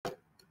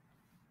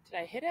Did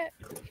I hit it?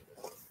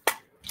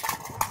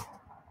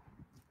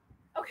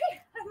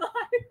 Okay, I'm live.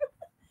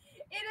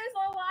 It is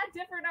a lot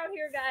different out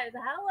here, guys.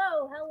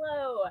 Hello.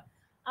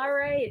 All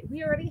right,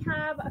 we already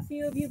have a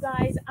few of you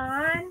guys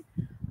on.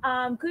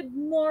 Good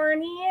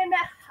morning.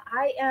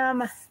 I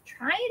am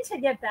trying to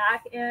get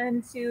back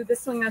into the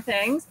swing of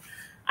things.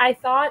 I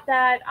thought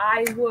that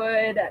I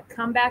would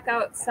come back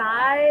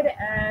outside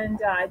and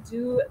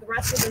do the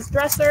rest of this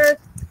dresser.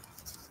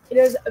 It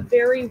is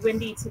very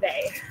windy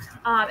today.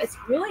 It's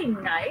really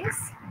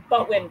nice,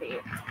 but windy.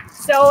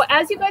 So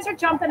as you guys are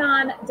jumping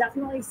on,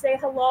 definitely say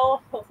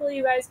hello. Hopefully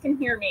you guys can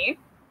hear me.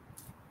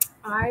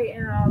 I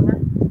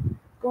am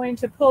going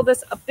to pull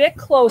this a bit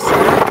closer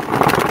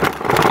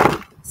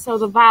so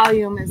the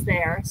volume is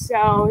there.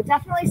 So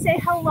definitely say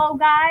hello,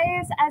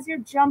 guys, as you're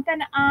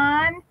jumping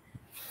on.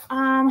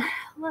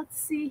 Let's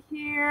see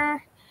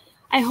here.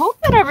 I hope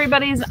that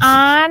everybody's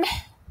on.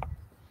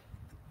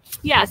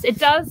 Yes, it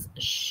does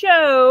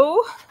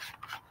show.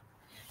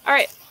 All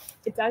right.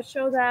 It does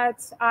show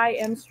that I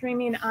am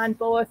streaming on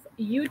both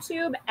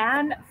YouTube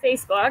and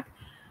Facebook.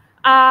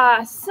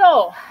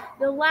 So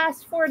the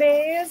last 4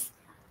 days,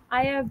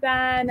 I have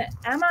been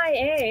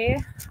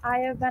MIA. I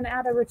have been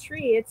at a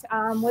retreat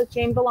with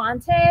Jane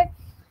Belante.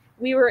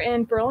 We were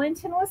in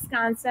Burlington,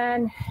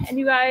 Wisconsin. And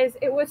you guys,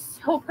 it was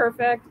so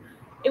perfect.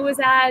 It was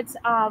at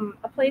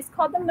a place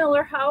called the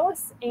Miller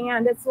House.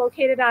 And it's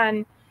located on,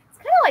 it's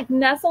kind of like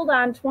nestled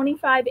on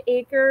 25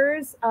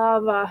 acres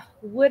of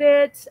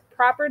wooded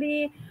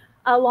property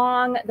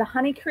along the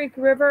Honey Creek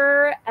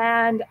River,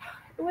 and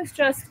it was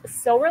just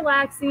so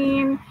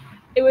relaxing.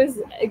 It was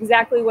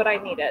exactly what I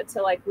needed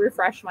to like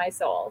refresh my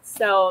soul.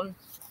 So,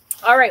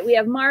 all right, we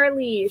have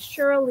Marley,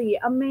 Shirley,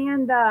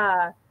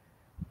 Amanda.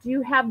 Do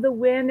you have the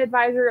wind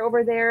advisory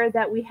over there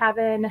that we have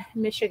in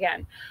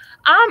Michigan?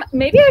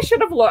 Maybe I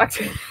should have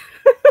looked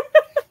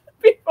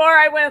before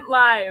I went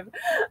live.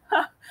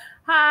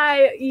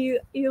 Hi,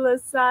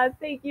 Elisa.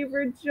 Thank you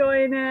for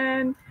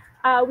joining.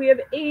 We have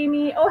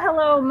Amy. Oh,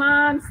 hello,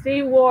 Mom.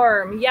 Stay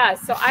warm.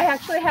 Yes. So I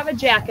actually have a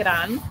jacket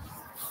on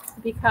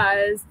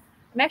because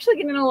I'm actually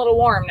getting a little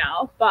warm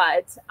now,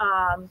 but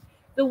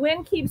the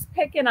wind keeps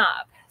picking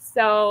up.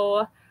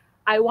 So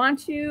I want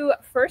to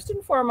first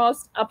and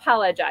foremost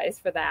apologize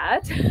for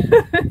that.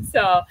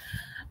 So,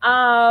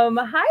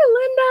 hi,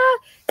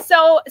 Linda.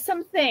 So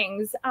some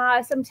things,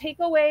 some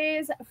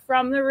takeaways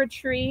from the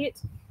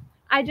retreat.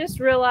 I just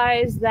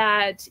realized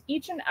that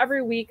each and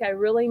every week I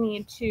really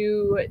need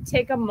to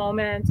take a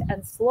moment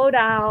and slow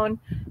down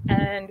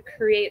and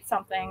create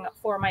something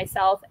for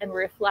myself and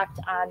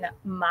reflect on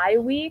my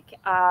week.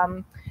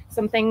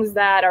 Some things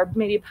that are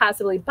maybe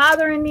possibly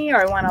bothering me or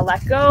I want to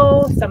let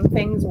go. Some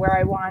things where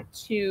I want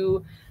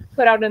to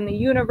put out in the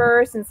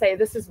universe and say,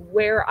 this is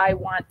where I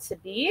want to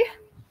be.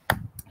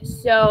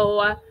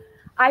 So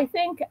I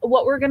think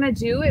what we're going to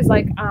do is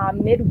like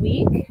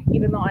midweek,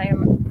 even though I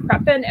am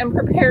prepping and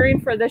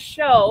preparing for the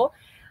show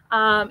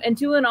and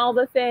doing all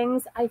the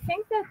things, I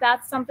think that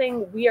that's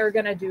something we are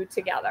going to do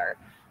together.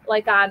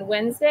 Like on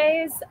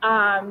Wednesdays,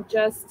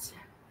 just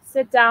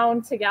sit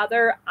down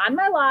together on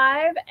my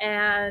live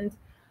and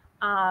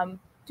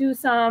do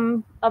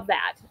some of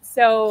that.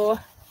 So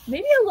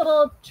maybe a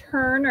little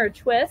turn or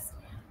twist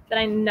that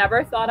I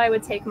never thought I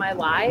would take my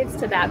lives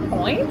to that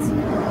point.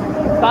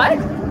 But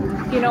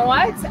you know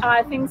what?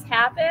 Things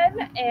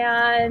happen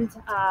and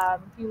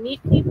you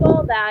meet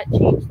people that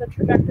change the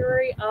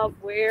trajectory of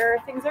where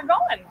things are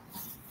going.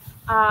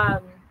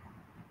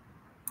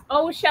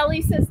 Oh,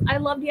 Shelly says, I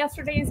loved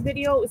yesterday's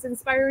video. It was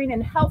inspiring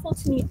and helpful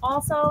to me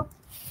also.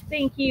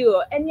 Thank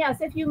you. And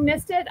yes, if you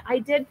missed it, I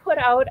did put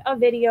out a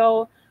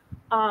video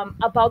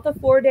about the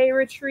 4-day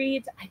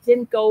retreat. I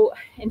didn't go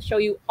and show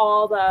you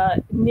all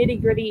the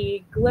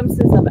nitty-gritty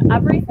glimpses of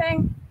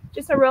everything.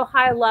 Just a real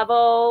high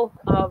level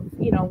of,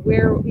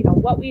 where,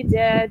 what we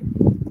did.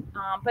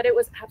 But it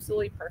was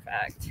absolutely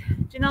perfect.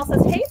 Janelle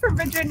says, hey, from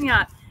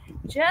Virginia,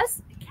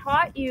 just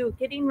caught you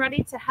getting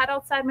ready to head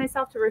outside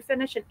myself to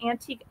refinish an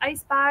antique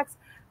ice box.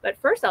 But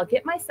first I'll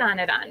get my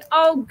sonnet on.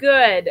 Oh,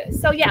 good.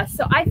 So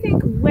so I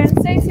think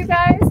Wednesdays, you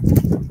guys,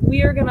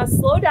 we are going to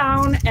slow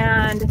down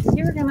and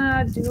we're going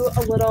to do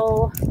a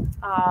little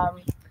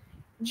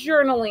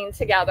journaling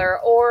together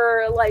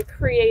or like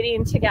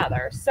creating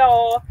together.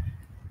 So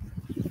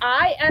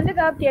I ended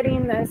up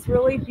getting this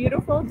really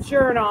beautiful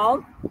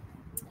journal.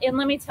 And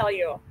let me tell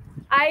you,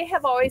 I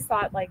have always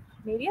thought like,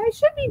 maybe I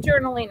should be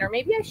journaling or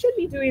maybe I should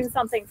be doing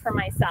something for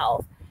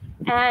myself.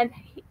 And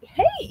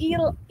hey,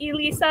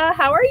 Elisa,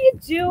 how are you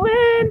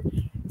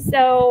doing?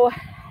 So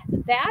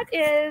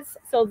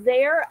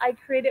there I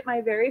created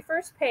my very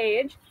first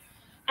page.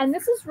 And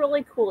this is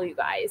really cool, you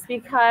guys,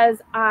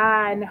 because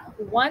on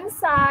one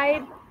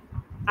side,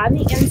 on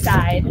the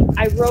inside,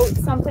 I wrote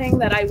something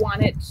that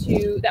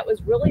that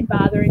was really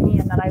bothering me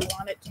and that I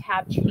wanted to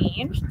have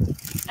changed.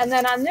 And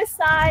then on this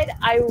side,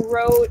 I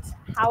wrote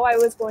how I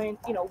was going,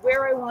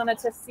 where I wanted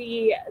to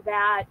see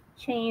that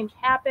change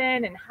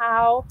happen and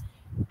how.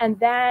 And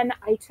then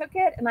I took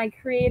it and I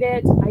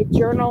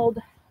journaled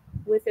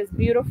with this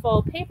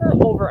beautiful paper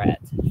over it.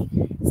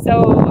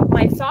 So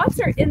my thoughts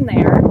are in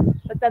there,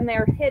 but then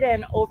they're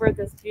hidden over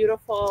this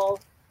beautiful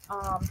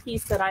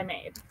piece that I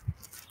made.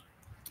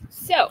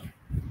 So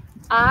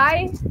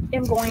I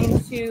am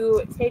going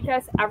to take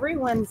us every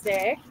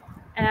Wednesday,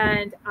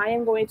 and I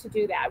am going to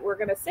do that. We're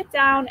going to sit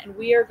down and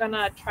we are going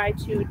to try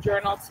to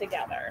journal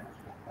together.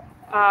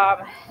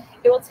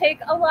 It will take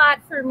a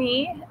lot for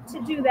me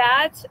to do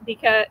that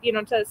because,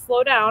 to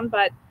slow down,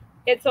 but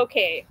it's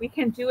okay. We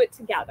can do it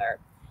together.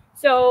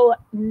 So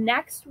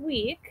next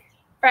week,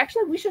 or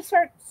actually we should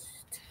start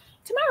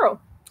tomorrow.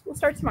 We'll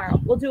start tomorrow.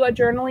 We'll do a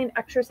journaling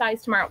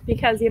exercise tomorrow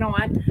because you know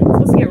what? It's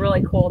supposed to get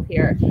really cold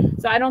here.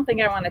 So I don't think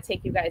I want to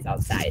take you guys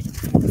outside.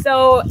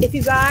 So if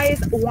you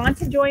guys want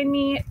to join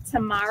me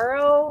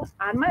tomorrow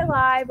on my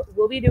live,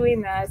 we'll be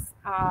doing this.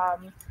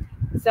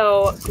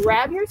 So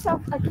grab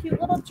yourself a cute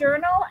little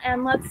journal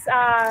and let's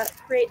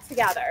create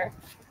together.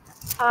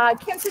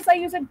 Kim says, I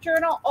use a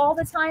journal all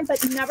the time,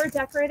 but never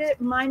decorate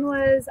it. Mine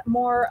was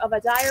more of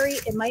a diary.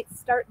 It might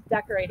start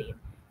decorating.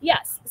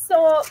 Yes,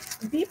 so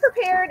be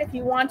prepared. If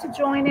you want to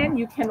join in,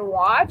 you can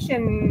watch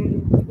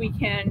and we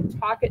can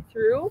talk it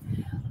through,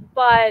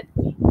 but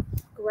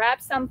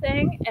grab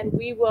something and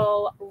we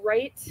will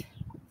write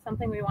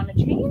something we want to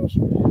change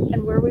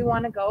and where we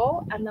want to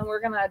go, and then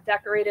we're going to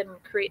decorate it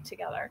and create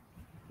together.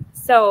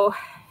 So I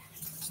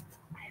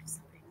have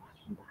somebody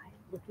walking by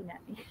looking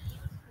at me.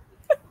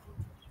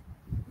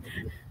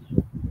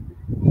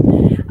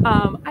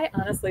 I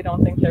honestly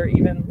don't think they're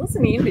even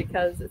listening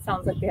because it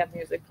sounds like they have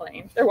music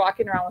playing. They're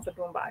walking around with a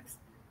boombox.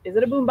 Is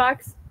it a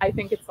boombox? I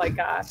think it's like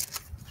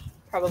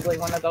probably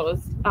one of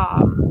those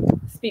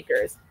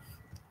speakers.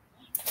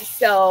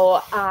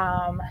 So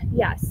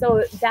yeah,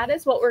 so that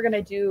is what we're going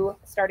to do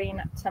starting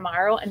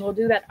tomorrow, and we'll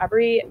do that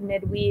every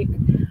midweek.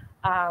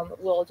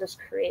 We'll just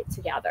create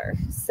together.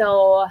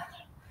 So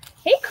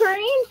hey,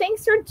 Corinne,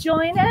 thanks for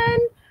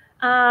joining.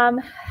 All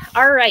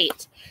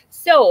right.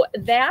 So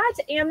that,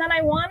 and then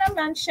I want to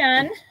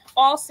mention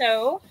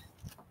also,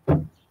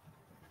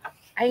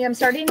 I am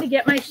starting to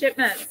get my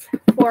shipments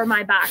for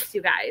my box,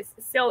 you guys.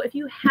 So if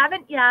you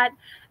haven't yet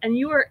and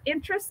you are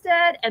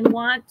interested and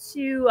want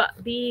to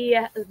be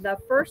the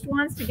first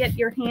ones to get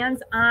your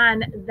hands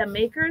on the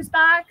Maker's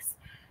Box,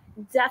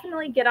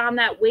 definitely get on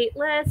that wait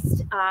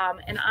list.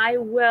 And I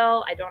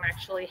don't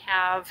actually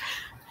have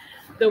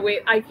the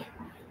wait.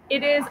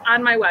 It is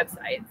on my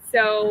website.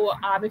 So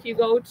if you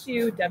go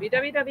to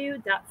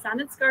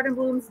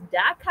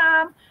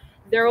www.sonnetsgardenblooms.com,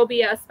 there will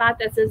be a spot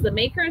that says the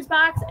Maker's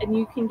Box, and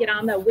you can get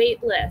on the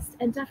wait list.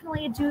 And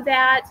definitely do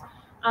that.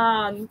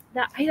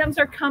 The items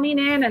are coming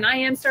in, and I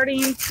am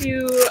starting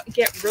to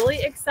get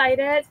really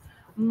excited.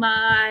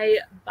 My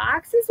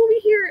boxes will be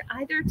here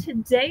either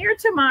today or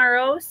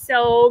tomorrow.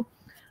 So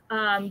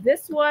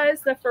this was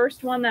the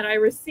first one that I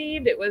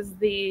received. It was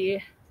the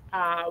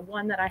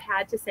one that I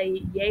had to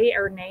say yay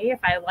or nay if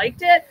I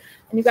liked it.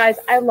 And you guys,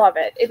 I love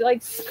it. It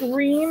like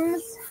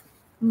screams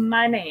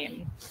my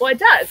name. Well, it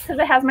does because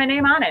it has my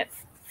name on it.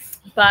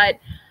 But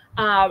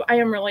I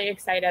am really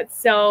excited.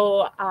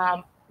 So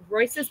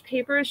Royce's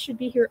papers should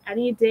be here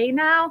any day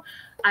now.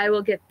 I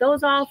will get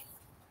those all.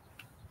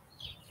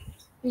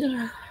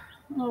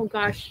 Oh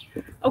gosh.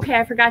 Okay,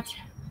 I forgot.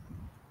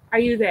 Are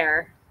you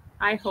there?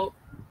 I hope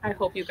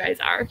you guys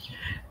are.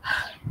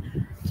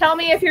 Tell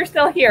me if you're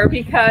still here,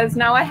 because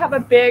now I have a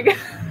big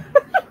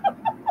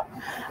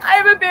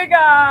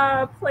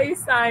play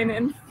sign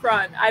in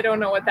front. I don't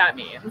know what that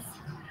means.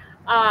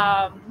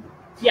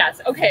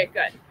 Yes. Okay,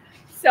 good.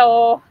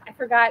 So I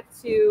forgot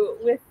to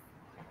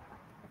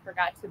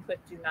put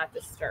do not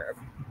disturb,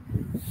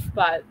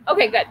 but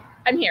okay, good.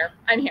 I'm here.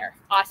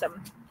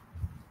 Awesome.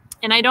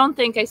 And I don't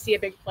think I see a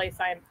big play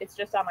sign. It's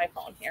just on my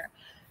phone here.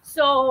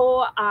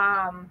 So,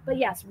 but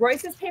yes,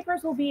 Royce's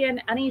papers will be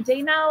in any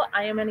day now.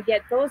 I am going to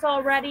get those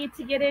all ready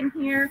to get in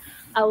here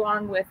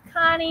along with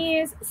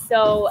Connie's.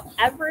 So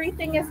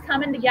everything is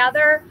coming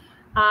together.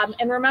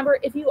 And remember,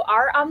 if you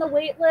are on the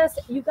wait list,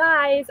 you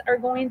guys are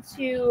going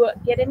to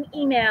get an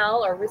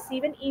email or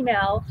receive an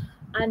email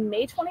on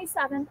May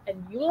 27th,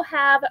 and you will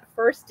have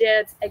first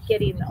dibs at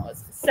getting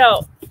those.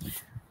 So,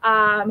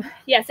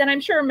 yes, and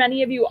I'm sure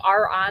many of you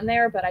are on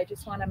there, but I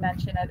just want to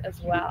mention it as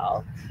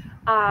well.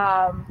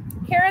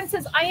 Karen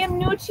says, I am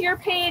new to your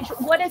page.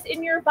 What is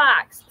in your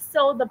box?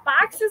 So the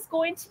box is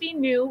going to be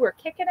new. We're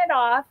kicking it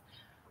off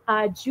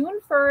June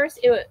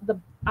 1st.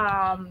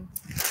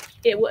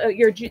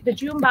 The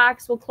June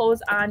box will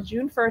close on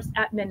June 1st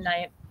at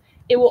midnight.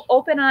 It will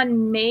open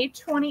on May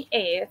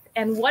 28th.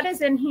 And what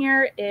is in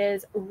here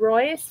is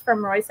Royce from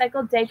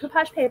Roycycled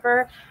Decoupage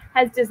Paper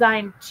has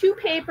designed 2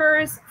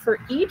 papers for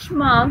each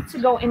month to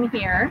go in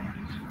here.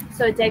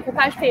 So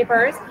decoupage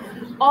papers.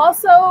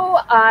 Also,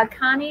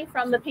 Connie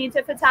from the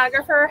Painted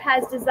Photographer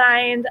has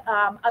designed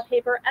a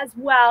paper as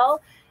well.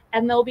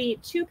 And there'll be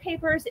 2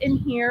 papers in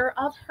here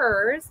of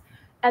hers.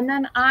 And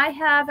then I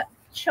have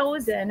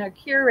chosen or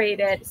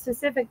curated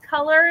specific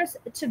colors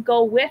to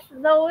go with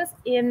those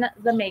in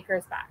the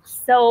Maker's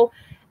Box. So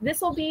this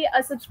will be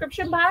a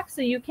subscription box,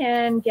 so you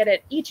can get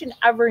it each and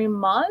every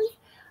month.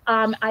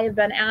 I have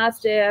been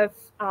asked if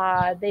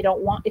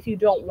you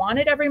don't want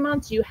it every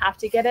month, you have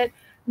to get it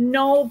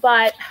No,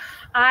 but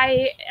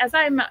as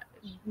I'm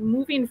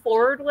moving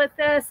forward with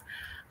this,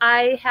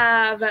 I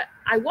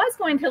was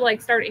going to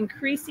like start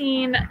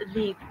increasing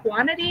the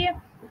quantity.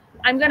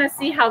 I'm going to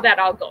see how that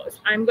all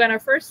goes. I'm going to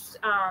first,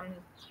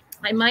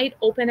 I might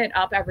open it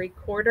up every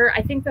quarter.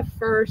 I think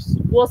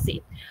we'll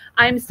see.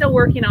 I'm still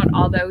working out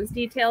all those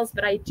details,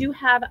 but I do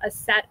have a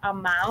set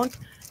amount.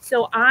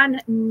 So on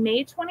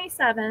May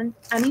 27th,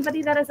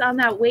 anybody that is on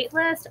that wait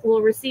list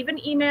will receive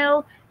an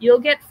email. You'll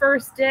get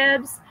first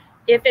dibs.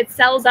 If it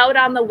sells out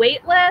on the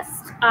wait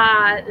list,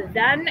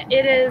 then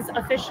it is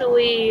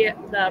officially,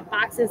 the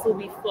boxes will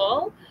be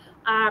full.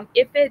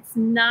 If it's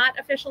not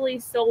officially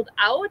sold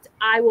out,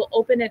 I will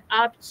open it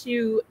up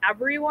to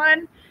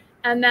everyone.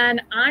 And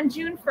then on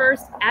June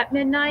 1st at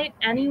midnight,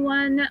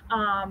 anyone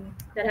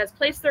that has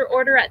placed their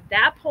order at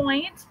that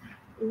point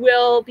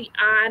will be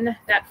on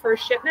that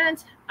first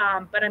shipment.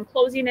 But I'm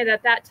closing it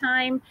at that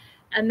time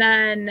and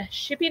then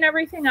shipping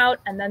everything out.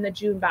 And then the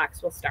June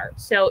box will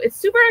start. So it's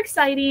super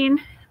exciting.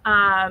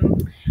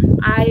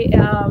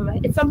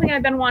 It's something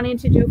I've been wanting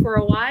to do for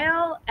a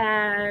while,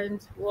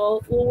 and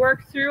we'll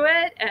work through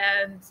it.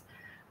 And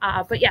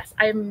but yes,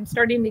 I'm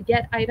starting to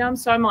get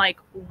items. So I'm like,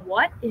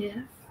 what if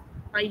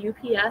my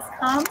UPS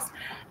comes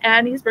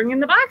and he's bringing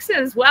the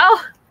boxes?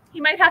 Well,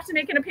 he might have to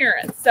make an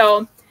appearance.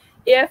 So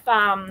if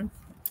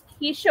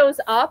he shows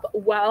up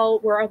while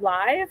we're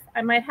live,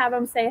 I might have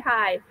him say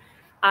hi.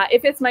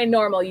 If it's my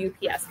normal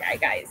UPS guy,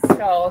 guys.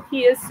 So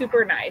he is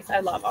super nice. I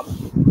love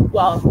him.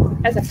 Well,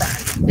 as a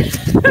friend.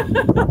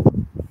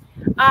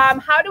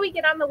 How do we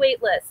get on the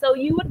wait list? So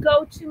you would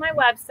go to my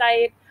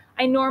website.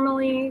 I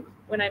normally,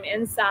 when I'm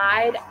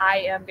inside,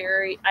 I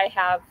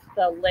have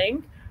the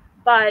link,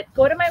 but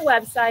go to my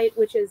website,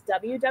 which is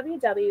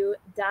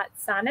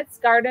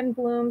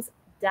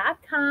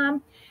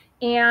www.sonnetsgardenblooms.com,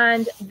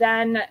 and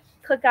then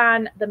click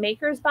on the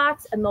maker's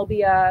box, and there'll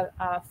be a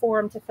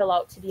form to fill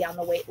out to be on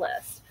the wait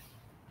list.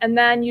 And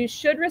then you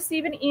should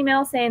receive an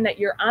email saying that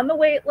you're on the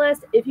wait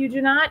list. If you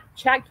do not,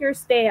 check your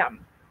spam.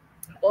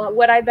 Well,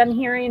 what I've been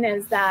hearing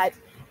is that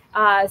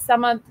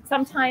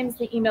sometimes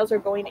the emails are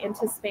going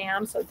into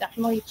spam, so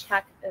definitely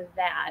check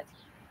that.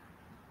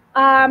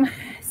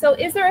 So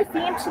is there a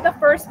theme to the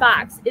first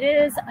box? It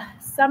is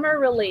summer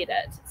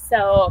related.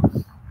 So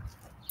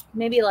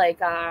maybe like,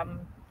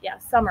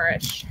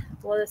 summerish.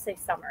 We'll just say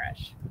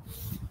summerish.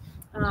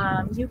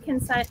 You can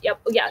sign,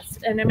 yes.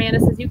 And Amanda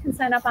says you can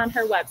sign up on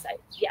her website.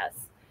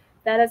 Yes.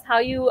 That is how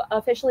you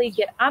officially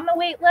get on the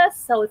wait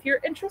list. So if you're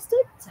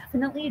interested,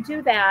 definitely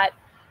do that.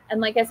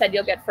 And like I said,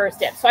 you'll get first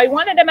dibs. So I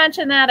wanted to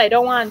mention that. I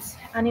don't want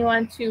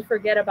anyone to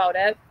forget about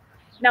it.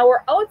 Now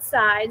we're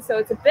outside, so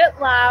it's a bit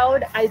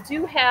loud. I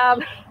do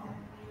have,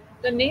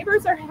 the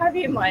neighbors are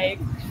having like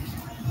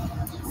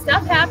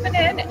stuff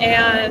happening.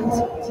 And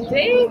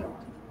today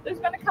there's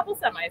been a couple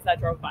semis that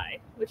drove by,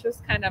 which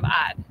was kind of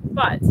odd,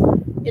 but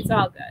it's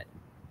all good.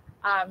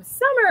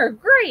 Summer,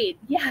 great.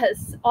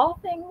 Yes, all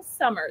things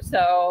summer.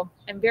 So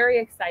I'm very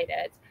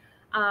excited.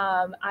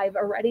 I've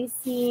already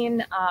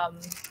seen,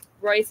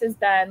 Royce has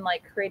been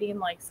like creating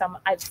like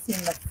I've seen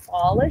the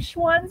fallish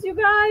ones, you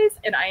guys,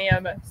 and I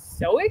am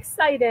so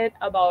excited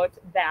about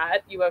that.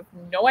 You have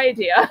no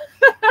idea.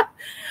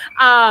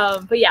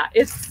 But yeah,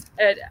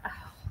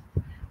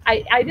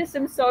 I just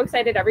am so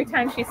excited every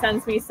time she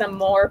sends me some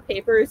more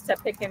papers to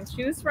pick and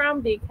choose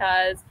from,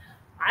 because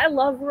I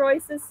love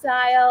Royce's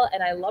style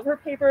and I love her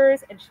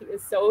papers, and she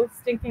is so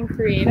stinking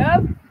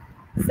creative.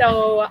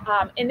 So,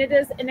 and it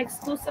is an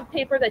exclusive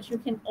paper that you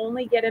can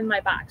only get in my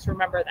box.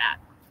 Remember that.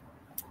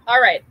 All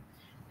right.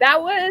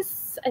 That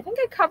was, I think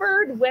I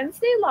covered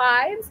Wednesday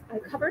lives. I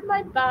covered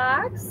my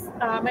box,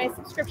 my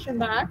subscription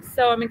box.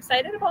 So I'm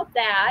excited about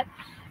that.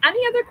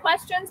 Any other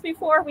questions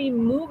before we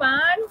move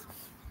on?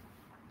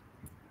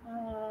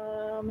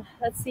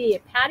 Let's see.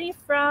 Patty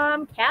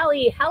from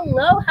Cali.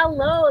 Hello,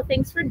 hello.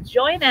 Thanks for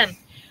joining.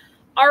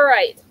 All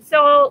right.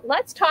 So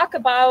let's talk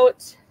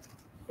about,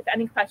 if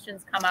any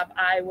questions come up,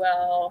 I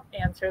will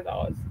answer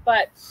those.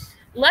 But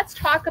let's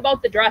talk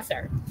about the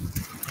dresser.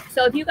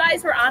 So if you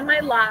guys were on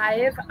my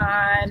live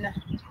on,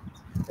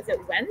 was it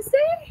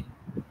Wednesday?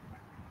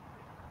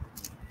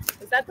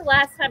 Was that the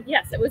last time?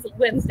 Yes, it was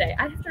Wednesday.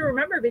 I have to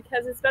remember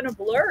because it's been a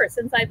blur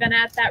since I've been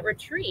at that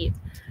retreat.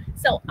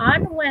 So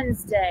on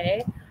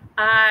Wednesday,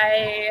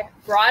 I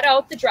brought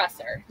out the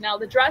dresser. Now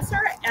the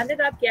dresser ended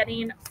up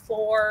getting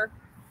for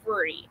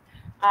free.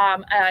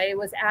 I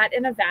was at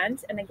an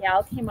event and a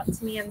gal came up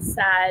to me and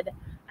said,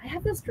 I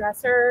have this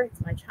dresser. It's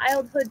my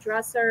childhood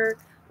dresser.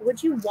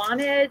 Would you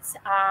want it?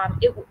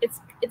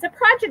 It's a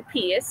project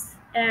piece.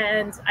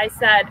 And I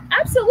said,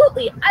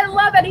 absolutely. I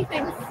love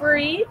anything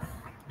free,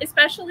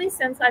 especially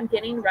since I'm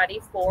getting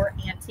ready for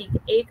Antique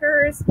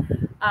Acres,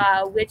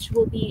 which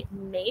will be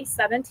May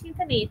 17th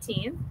and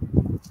 18th.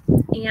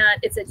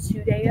 And it's a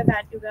 2-day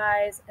event, you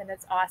guys, and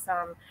it's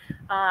awesome.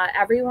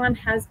 Everyone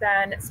has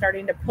been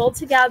starting to pull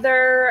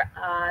together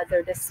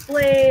their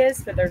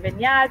displays for their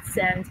vignettes,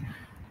 and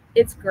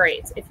it's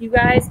great. If you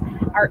guys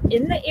are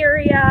in the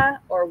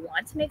area or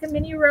want to make a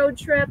mini road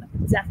trip,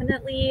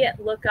 definitely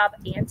look up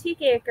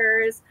Antique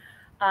Acres.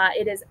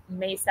 It is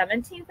May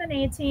 17th and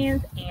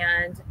 18th,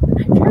 and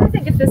I'm trying to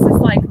think if this is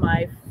like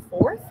my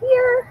 4th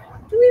year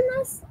doing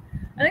this.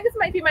 I think this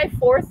might be my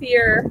 4th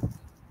year,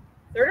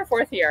 3rd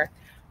or 4th year.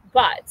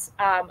 But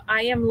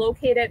I am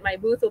located, my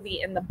booth will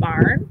be in the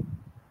barn.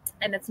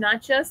 And it's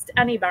not just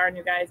any barn,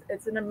 you guys.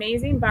 It's an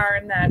amazing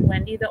barn that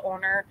Wendy, the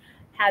owner,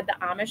 had the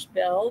Amish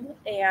build,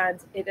 and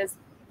it is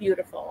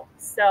beautiful.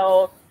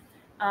 So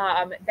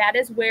that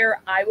is where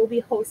I will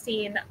be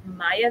hosting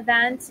my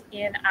event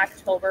in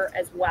October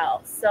as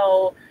well.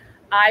 So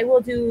I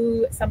will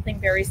do something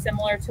very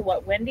similar to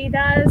what Wendy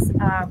does,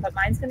 but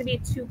mine's going to be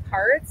 2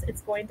 parts.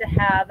 It's going to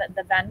have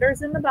the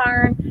vendors in the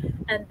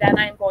barn, and then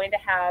I'm going to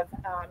have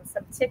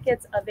some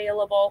tickets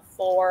available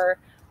for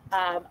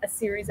a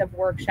series of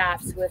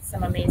workshops with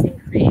some amazing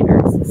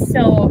creators.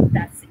 So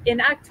that's in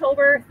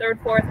October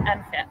 3rd, 4th,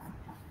 and 5th.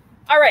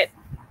 All right,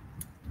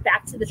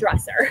 back to the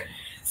dresser.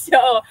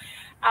 So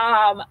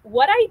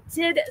what I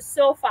did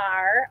so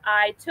far,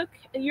 I took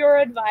your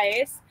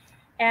advice,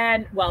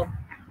 and well,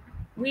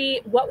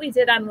 what we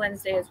did on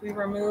Wednesday is we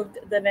removed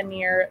the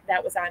veneer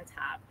that was on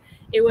top.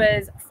 It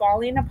was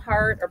falling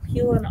apart or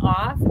peeling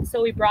off,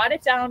 so we brought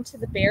it down to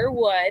the bare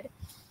wood.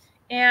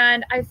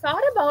 And I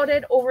thought about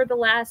it over the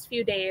last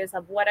few days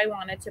of what I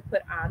wanted to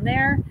put on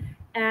there.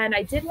 And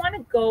I did want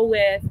to go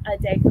with a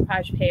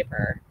decoupage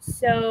paper.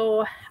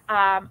 So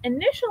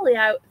initially,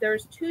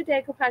 there's 2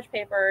 decoupage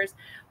papers.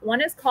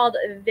 One is called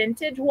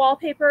Vintage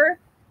Wallpaper,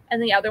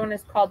 and the other one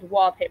is called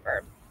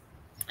Wallpaper.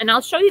 And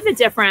I'll show you the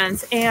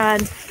difference.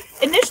 And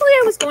initially,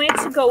 I was going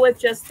to go with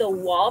just the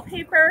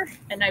wallpaper.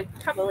 And I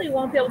probably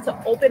won't be able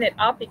to open it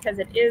up because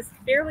it is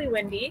fairly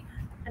windy.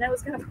 And I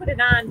was going to put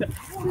it on, but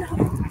I don't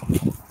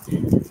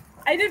know.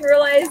 I didn't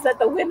realize that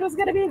the wind was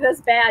going to be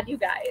this bad, you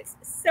guys.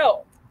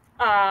 So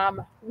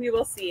we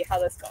will see how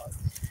this goes.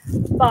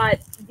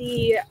 But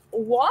the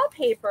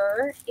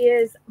wallpaper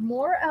is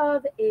more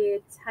of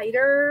a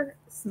tighter,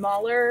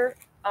 smaller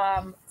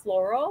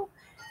floral.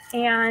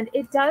 And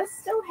it does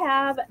still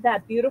have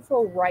that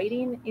beautiful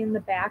writing in the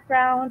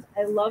background.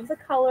 I love the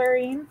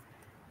coloring.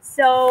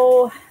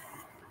 So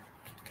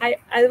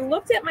I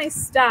looked at my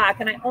stock,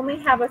 and I only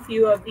have a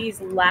few of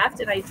these left,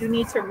 and I do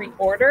need to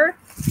reorder.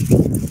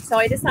 So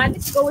I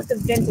decided to go with the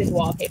vintage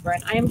wallpaper,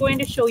 and I am going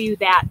to show you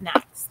that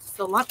next.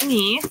 So let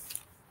me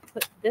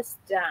put this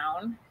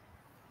down.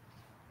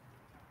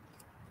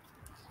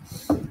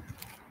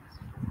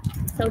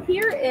 So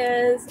here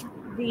is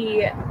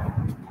the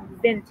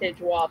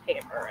vintage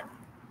wallpaper.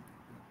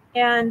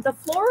 And the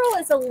floral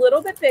is a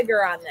little bit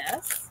bigger on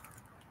this.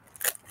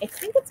 I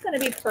think it's going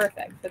to be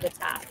perfect for the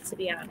top, to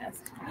be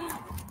honest.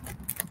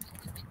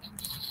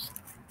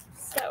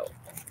 So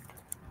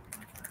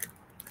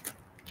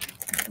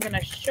I'm going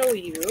to show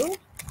you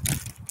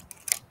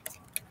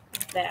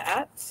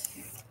that.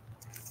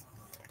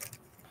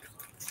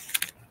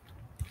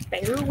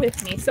 Bear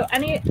with me. So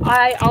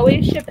I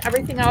always ship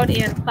everything out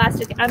in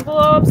plastic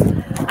envelopes.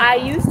 I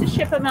used to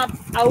ship them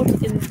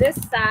out in this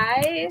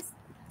size,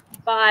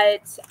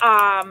 but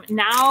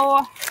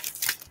now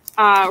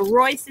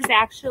Royce is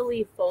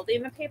actually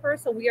folding the paper,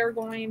 so we are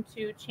going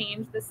to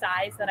change the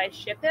size that I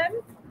ship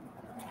in.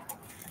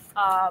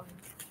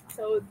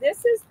 So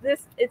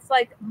it's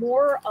like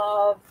more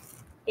of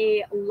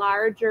a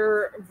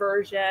larger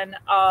version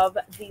of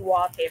the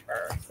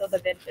wallpaper, so the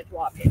vintage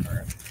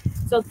wallpaper.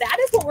 So that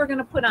is what we're going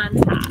to put on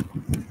top.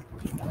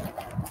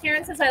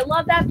 Karen says, I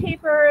love that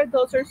paper.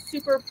 Those are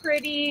super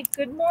pretty.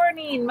 Good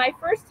morning. My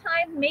first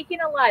time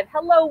making a live.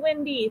 Hello,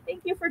 Wendy.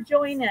 Thank you for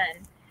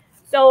joining.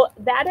 So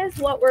that is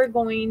what we're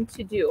going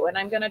to do. And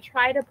I'm going to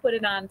try to put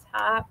it on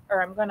top,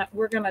 or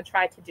we're going to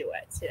try to do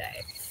it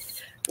today.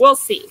 We'll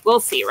see. We'll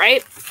see,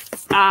 right?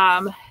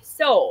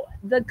 So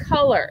the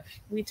color.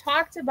 We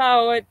talked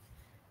about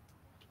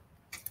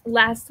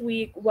last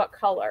week what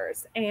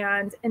colors.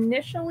 And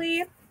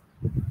initially,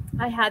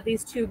 I had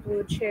these 2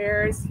 blue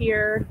chairs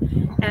here,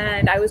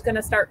 and I was going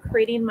to start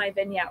creating my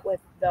vignette with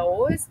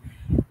those.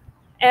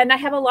 And I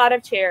have a lot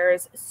of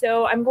chairs,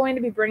 so I'm going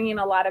to be bringing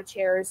a lot of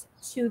chairs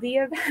to the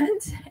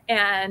event.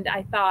 And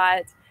I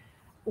thought,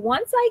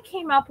 once I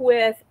came up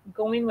with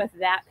going with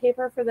that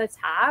paper for the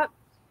top,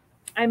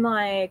 I'm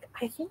like,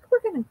 I think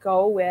we're going to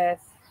go with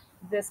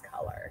this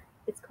color.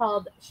 It's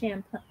called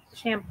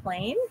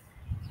Champlain.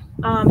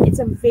 It's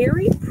a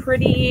very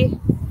pretty,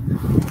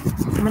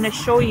 I'm going to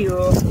show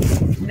you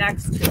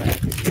next to it.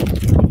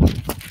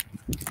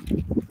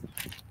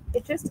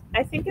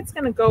 I think it's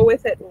going to go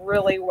with it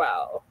really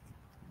well.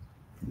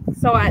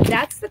 So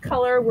that's the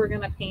color we're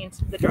going to paint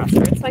the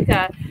dresser. It's like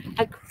a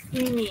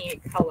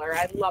creamy color.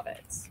 I love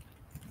it.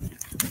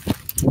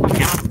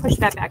 Okay, I'll push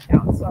that back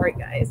down. Sorry,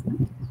 guys.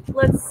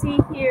 Let's see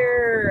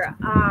here.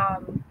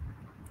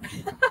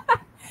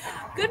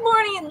 Good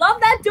morning. Love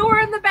that door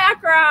in the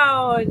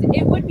background.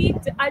 It would be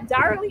a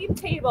Darlene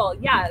table.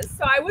 Yes.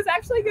 So I was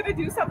actually going to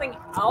do something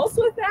else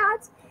with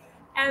that.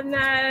 And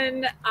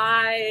then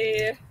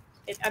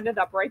it ended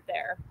up right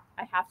there.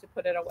 I have to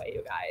put it away,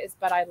 you guys,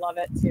 but I love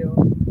it too.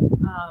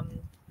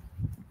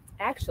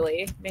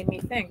 actually made me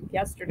think.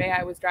 Yesterday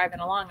I was driving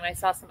along and I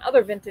saw some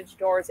other vintage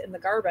doors in the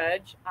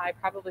garbage. I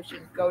probably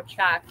should go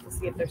check to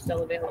see if they're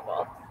still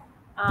available.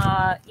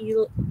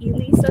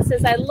 Elisa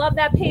says, I love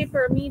that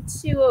paper. Me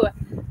too.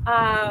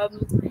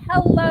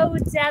 Hello,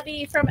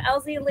 Debbie from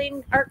LZ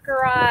Ling Art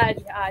Garage.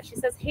 She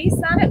says, hey,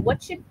 Sonnet,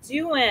 what you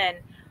doing?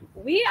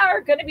 We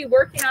are going to be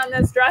working on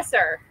this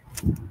dresser.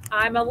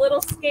 I'm a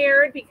little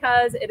scared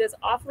because it is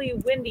awfully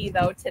windy,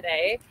 though,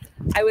 today.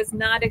 I was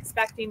not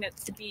expecting it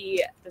to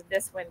be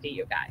this windy,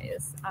 you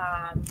guys.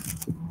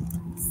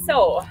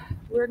 So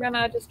we're going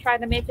to just try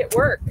to make it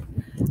work.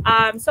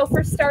 So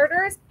for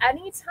starters,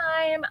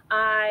 anytime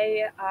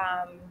I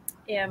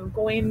am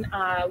going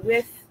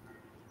with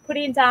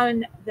putting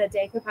down the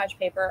decoupage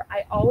paper,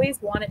 I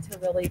always want it to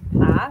really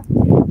pop.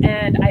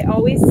 And I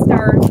always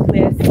start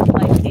with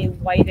like a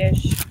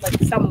whitish,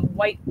 like some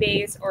white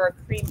base or a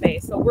cream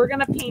base. So we're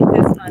going to paint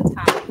this on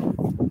top.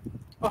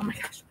 Oh my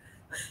gosh.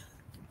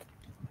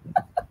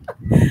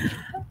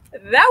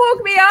 That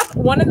woke me up.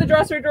 One of the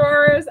dresser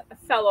drawers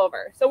fell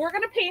over. So we're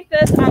going to paint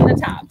this on the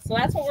top. So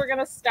that's what we're going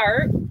to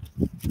start.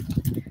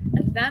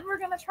 And then we're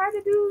going to try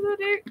to do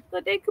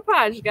the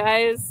decoupage,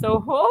 guys. So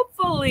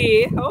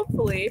hopefully,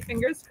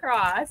 fingers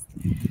crossed,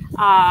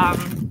 I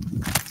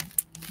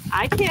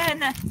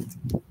can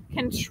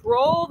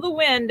control the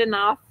wind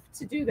enough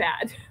to do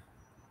that.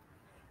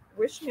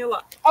 Wish me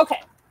luck.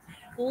 Okay,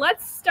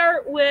 let's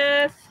start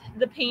with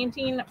the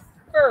painting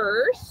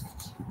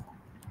first.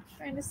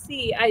 Trying to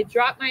see. I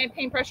dropped my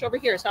paintbrush over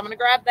here, so I'm going to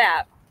grab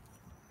that.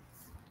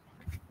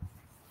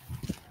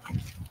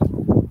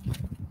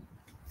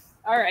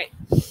 All right.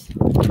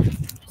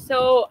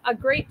 So a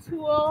great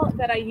tool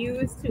that I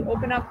use to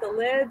open up the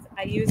lids,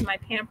 I use my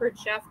Pampered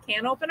Chef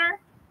can opener.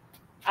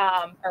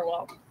 Or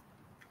well,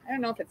 I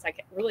don't know if it's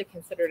like really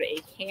considered a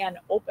can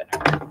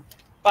opener,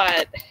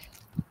 but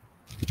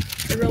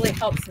it really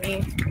helps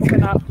me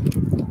open up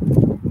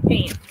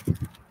paint.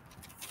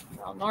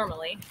 Well,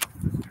 normally.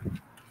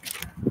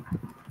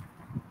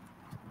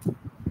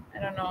 I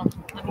don't know.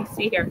 Let me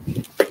see here.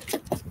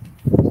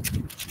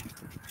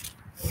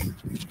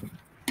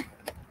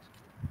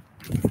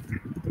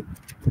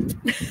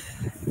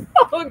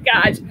 Oh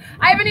gosh,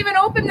 I haven't even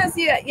opened this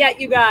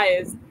yet, you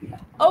guys.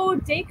 Oh,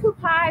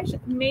 decoupage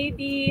may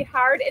be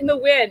hard in the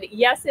wind.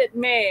 Yes, it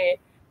may.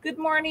 Good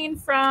morning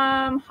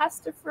from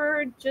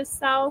Husterford,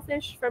 just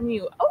southish from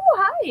you. Oh,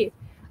 hi.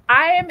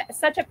 I am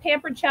such a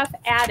Pampered Chef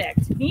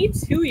addict. Me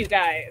too, you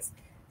guys.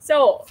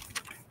 So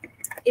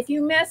if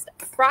you missed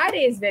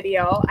Friday's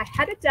video, I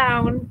headed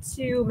down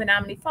to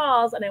Menominee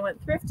Falls and I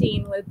went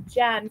thrifting with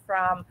Jen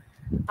from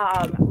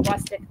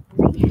Rustic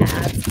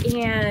Rehabs,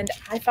 and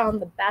I found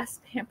the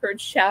best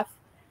Pampered Chef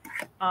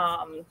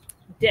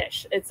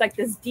dish. It's like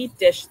this deep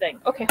dish thing.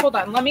 Okay, hold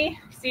on. Let me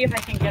see if I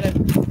can get it.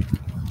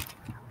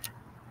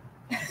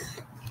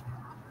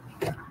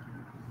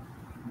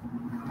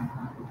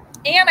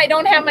 And I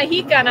don't have my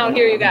heat gun out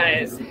here, you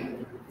guys.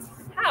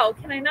 How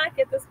can I not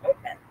get this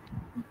open?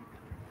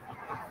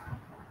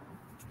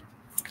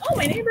 Oh,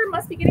 my neighbor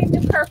must be getting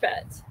new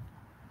carpet.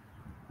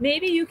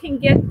 Maybe you can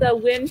get the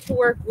wind to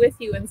work with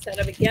you instead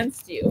of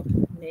against you.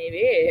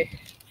 Maybe.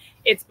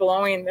 It's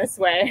blowing this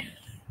way.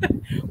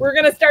 We're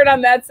going to start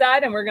on that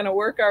side and we're going to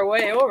work our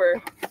way over.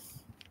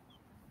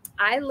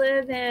 I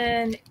live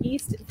in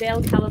East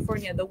Vale,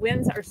 California. The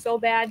winds are so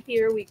bad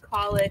here, we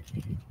call it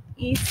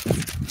East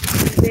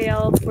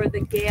Vale for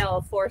the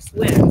gale force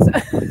winds.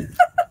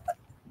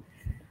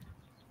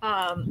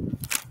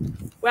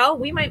 Well,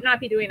 we might not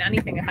be doing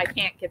anything if I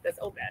can't get this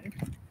open.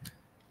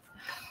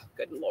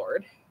 Good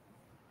Lord.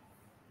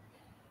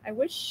 I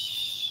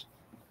wish.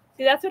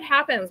 See, that's what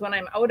happens when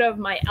I'm out of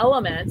my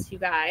element, you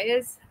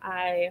guys.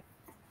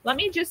 Let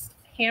me just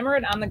hammer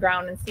it on the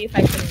ground and see if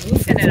I can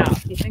loosen it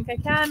up. Do you think I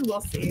can?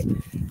 We'll see.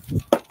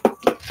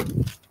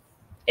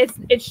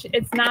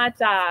 It's not.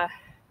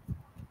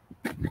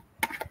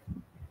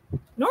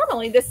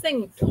 Normally, this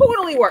thing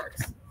totally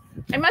works.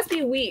 I must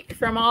be weak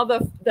from all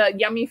the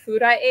yummy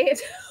food I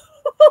ate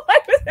while I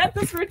was at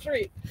this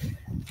retreat.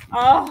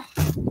 Oh,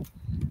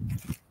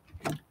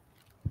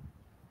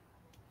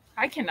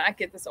 I cannot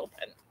get this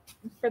open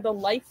for the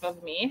life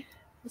of me.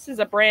 This is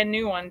a brand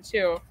new one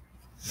too.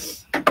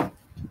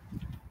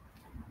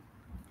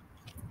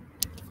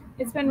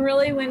 It's been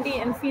really windy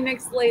in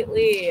Phoenix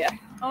lately.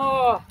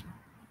 Oh,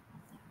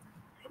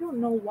 I don't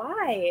know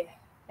why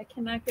I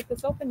cannot get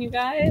this open, you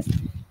guys.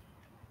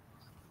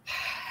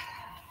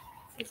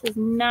 This is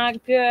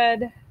not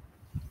good.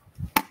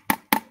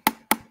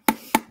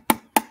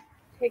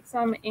 Take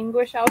some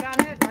English out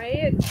on it,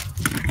 right?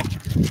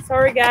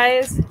 Sorry,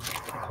 guys.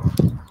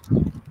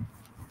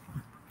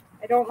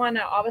 I don't want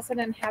to all of a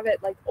sudden have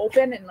it like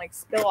open and like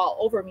spill all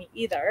over me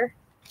either.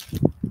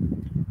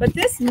 But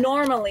this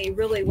normally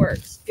really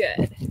works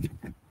good.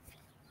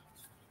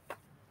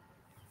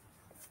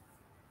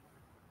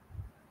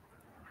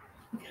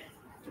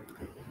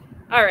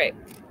 All right.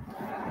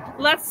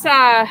 Let's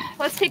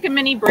take a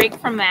mini break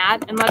from that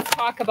and let's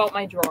talk about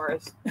my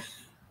drawers.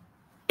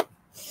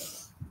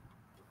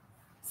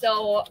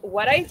 So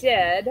what I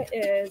did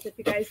is, if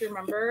you guys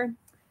remember,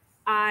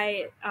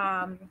 I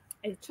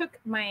took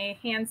my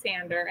hand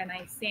sander and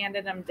I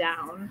sanded them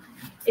down.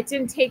 It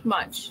didn't take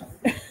much.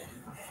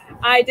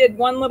 I did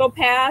one little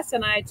pass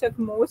and I took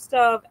most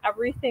of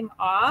everything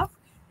off,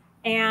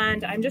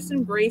 and I'm just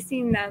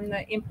embracing then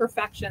the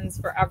imperfections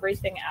for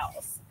everything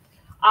else.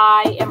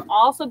 I am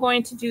also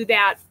going to do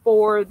that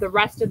for the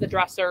rest of the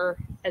dresser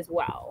as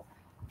well.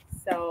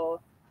 So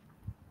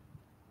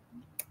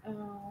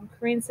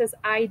Corinne says,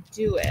 I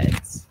do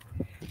it.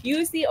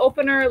 Use the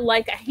opener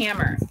like a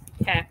hammer.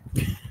 Okay.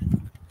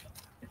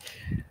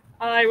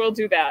 I will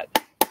do that.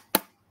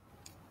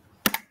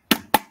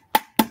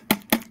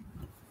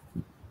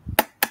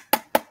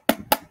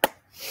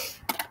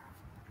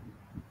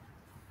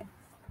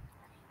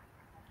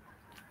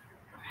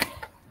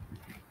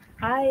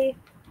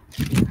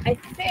 I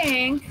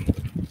think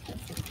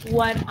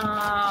what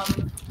I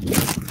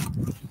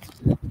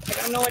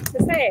don't know what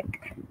to say.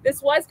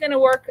 This was going to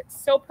work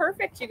so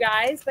perfect, you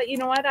guys, but you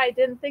know what? I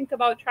didn't think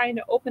about trying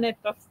to open it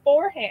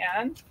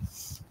beforehand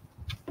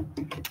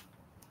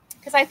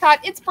because I thought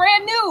it's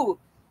brand new.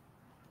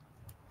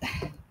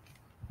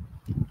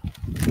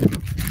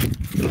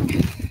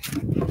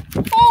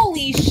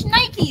 Holy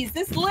shnikes,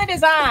 this lid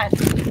is on.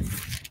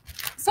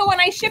 So when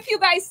I ship you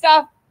guys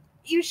stuff,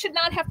 you should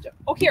not have to.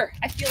 Oh, here,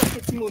 I feel like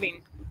it's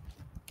moving.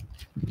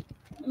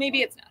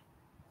 Maybe it's not.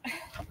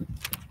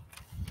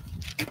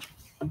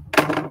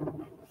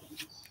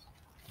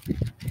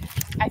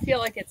 I feel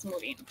like it's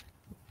moving.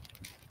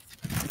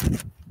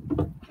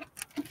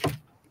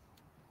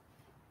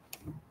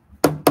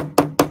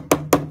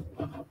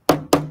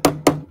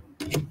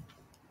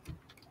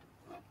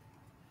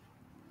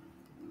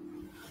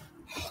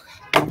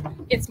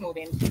 It's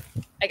moving.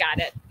 I got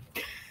it.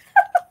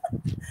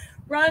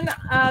 Run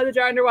the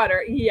jar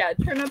underwater. Yeah,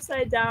 turn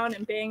upside down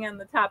and bang on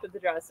the top of the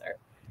dresser.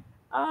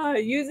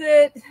 Use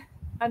it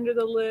under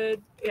the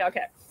lid. Yeah,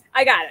 okay.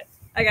 I got it.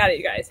 I got it,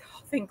 you guys.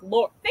 Oh, thank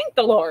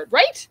the Lord,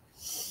 right?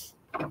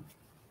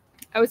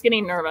 I was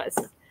getting nervous.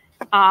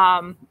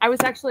 I was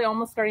actually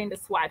almost starting to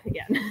sweat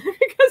again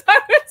because I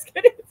was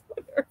getting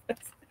so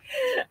nervous.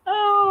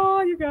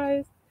 Oh, you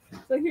guys.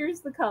 So here's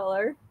the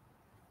color.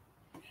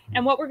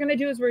 And what we're going to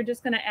do is we're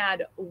just going to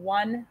add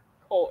one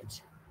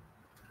coat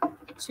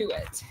to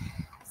it.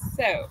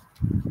 So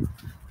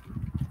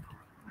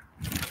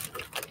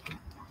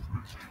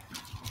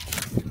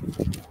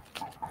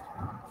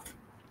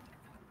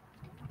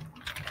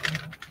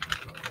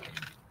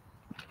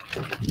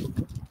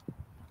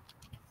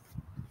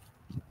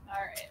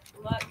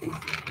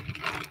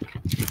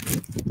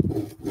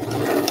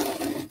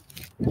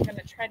I'm going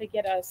to try to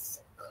get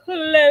us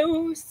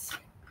close.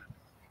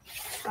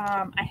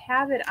 I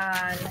have it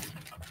on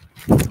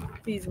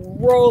these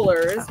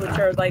rollers, which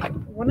are like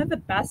one of the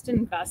best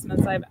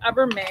investments I've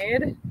ever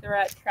made. They're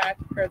at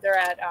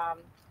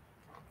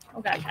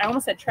oh gosh, I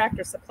almost said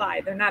Tractor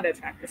Supply. They're not at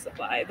Tractor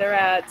Supply. They're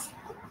at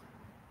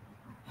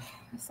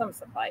some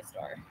supply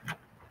store.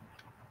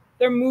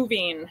 They're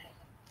moving.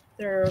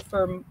 They're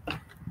for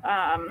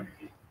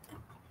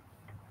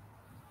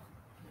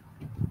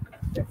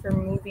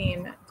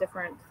moving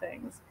different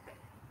things.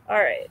 All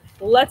right,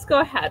 let's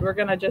go ahead. We're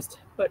gonna just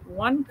put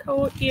one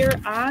coat here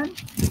on.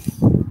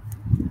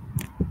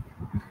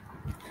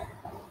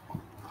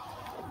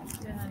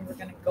 And we're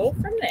gonna go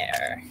from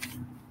there.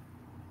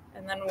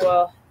 And then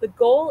the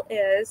goal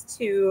is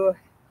to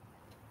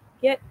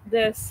get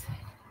this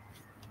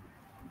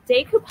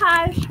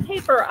decoupage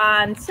paper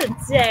on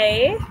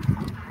today.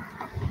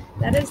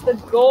 That is the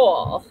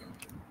goal.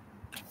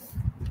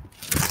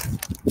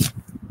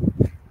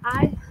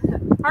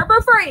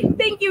 Harbor Freight.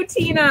 Thank you,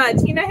 Tina.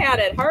 Tina had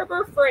it.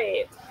 Harbor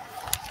Freight.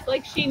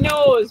 Like she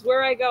knows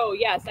where I go.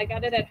 Yes, I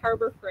got it at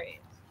Harbor Freight.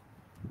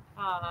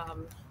 I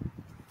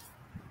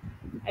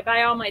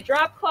buy all my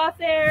drop cloth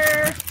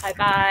there. I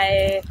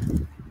buy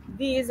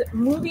these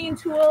moving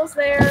tools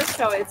there,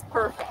 so it's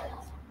perfect.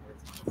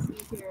 Let's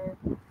see here.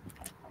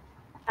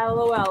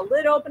 LOL.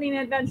 Lid opening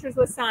adventures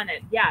with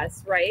Sonnet.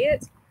 Yes,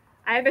 right?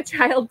 I have a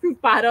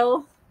childproof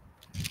bottle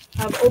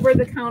of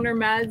over-the-counter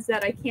meds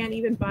that I can't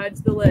even budge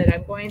the lid. I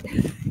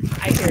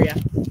hear you.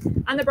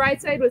 On the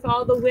bright side, with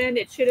all the wind,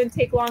 it shouldn't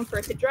take long for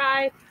it to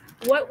dry.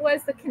 What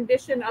was the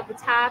condition of the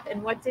top,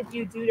 and what did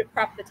you do to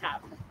prep the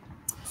top?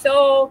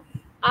 So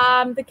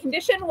the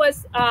condition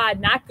was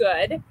not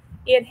good.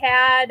 It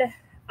had,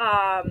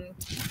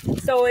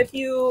 so if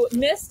you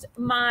missed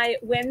my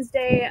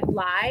Wednesday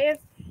live,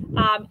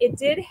 it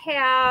did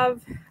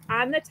have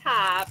on the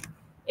top,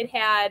 it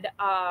had,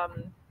 I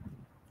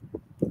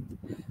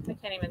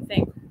can't even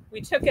think.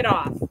 We took it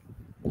off.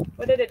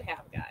 What did it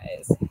have,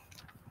 guys?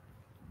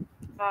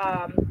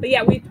 But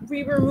yeah, we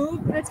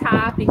removed the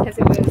top because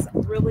it was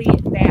really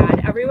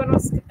bad.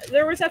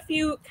 There was a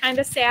few kind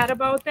of sad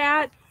about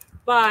that,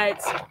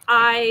 but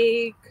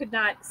I could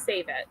not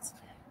save it.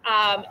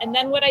 And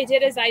then what I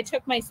did is I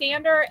took my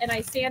sander and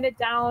I sanded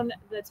down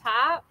the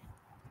top.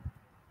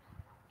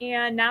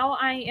 And now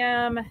I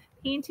am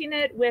painting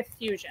it with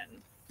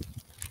Fusion.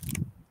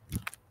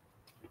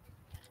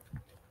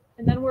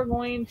 And then we're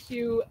going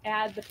to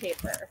add the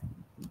paper.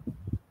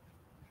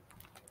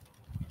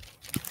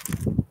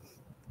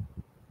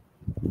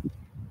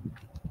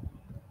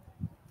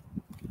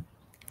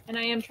 And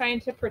I am trying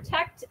to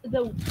protect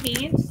the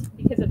paint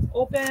because it's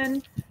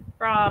open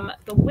from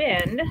the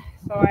wind.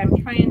 So I'm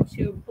trying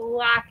to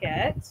block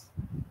it.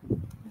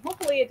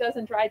 Hopefully it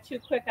doesn't dry too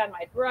quick on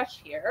my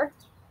brush here.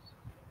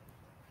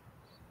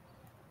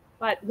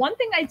 But one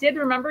thing I did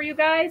remember, you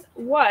guys,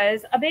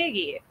 was a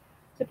baggie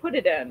to put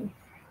it in.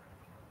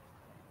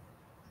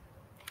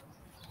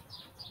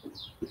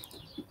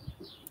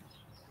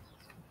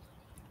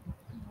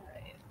 All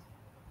right.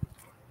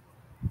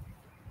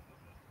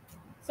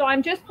 So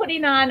I'm just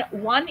putting on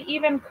one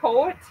even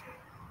coat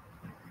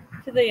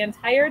to the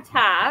entire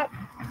top.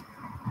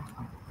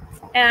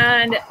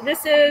 And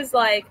this is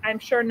like, I'm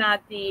sure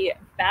not the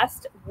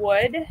best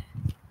wood.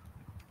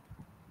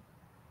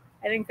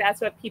 I think that's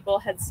what people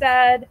had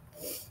said,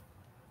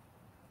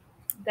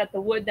 that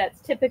the wood that's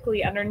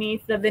typically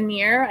underneath the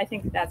veneer, I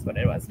think that's what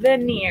it was,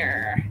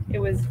 veneer. It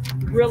was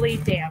really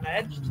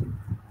damaged.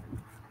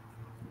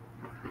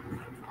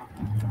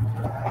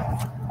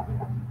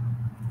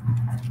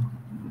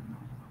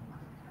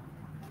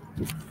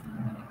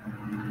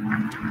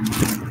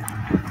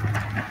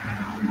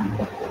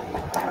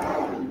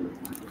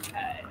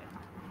 Okay,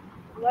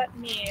 let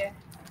me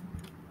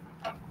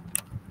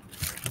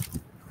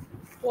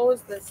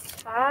close this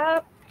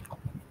top.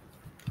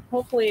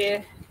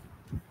 Hopefully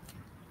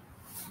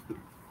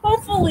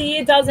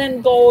it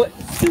doesn't go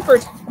super,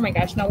 oh my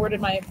gosh, now where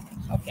did my,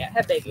 okay, I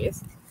have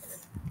baggies.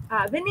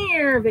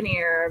 Veneer,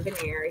 veneer,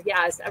 veneer.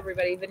 Yes,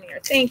 everybody,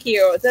 veneer. Thank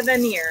you, the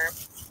veneer.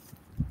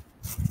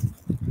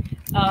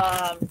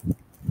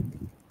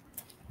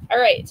 All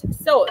right,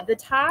 so the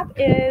top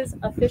is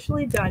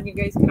officially done. You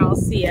guys can all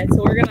see it.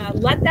 So we're gonna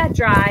let that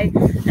dry,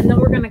 and then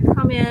we're gonna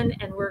come in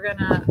and we're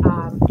gonna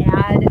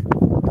add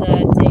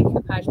the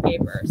decoupage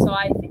paper. So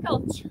I think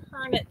I'll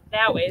turn it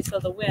that way so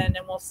the wind,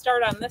 and we'll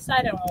start on this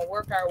side and we'll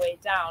work our way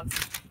down.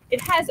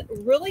 It has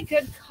really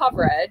good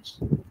coverage.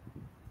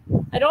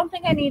 I don't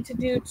think I need to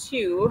do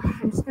two.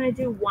 I'm just gonna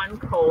do one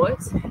coat.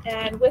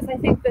 And with, I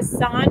think, the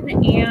sun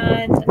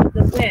and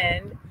the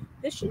wind,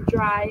 this should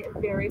dry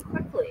very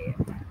quickly.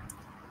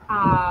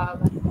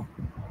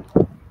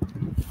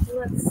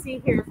 Let's see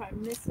here if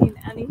I'm missing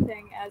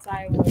anything as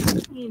I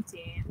was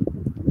painting.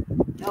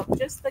 Nope,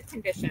 just the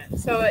condition.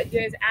 So you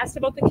guys asked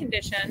about the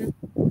condition.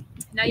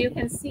 Now you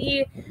can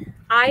see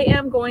I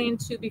am going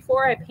to,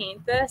 before I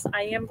paint this,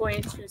 I am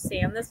going to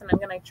sand this, and I'm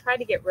going to try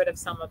to get rid of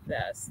some of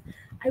this.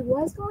 I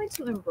was going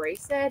to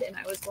embrace it, and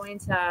I was going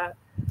to,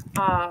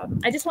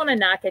 I just want to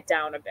knock it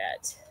down a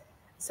bit.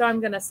 So I'm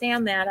going to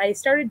sand that. I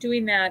started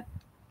doing that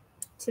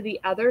to the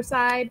other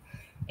side,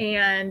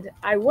 and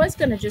I was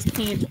going to just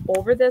paint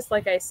over this,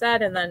 like I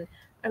said, and then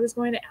I was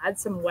going to add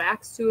some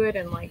wax to it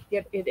and like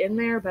get it in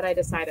there, but I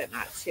decided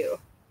not to.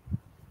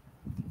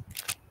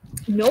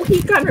 No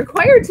heat gun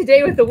required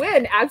today with the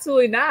wind.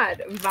 Absolutely not.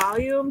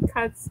 Volume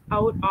cuts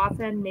out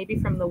often, maybe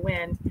from the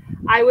wind.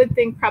 I would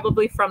think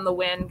probably from the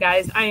wind,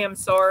 guys. I am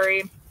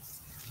sorry.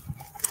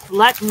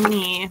 Let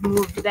me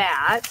move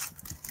that.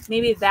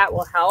 Maybe that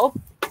will help.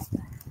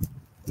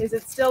 Is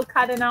it still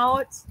cutting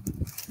out?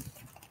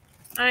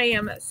 I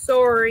am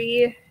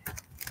sorry.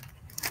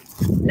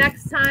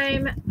 Next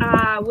time,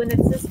 when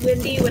it's this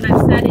windy, when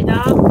I'm setting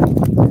up,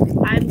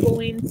 I'm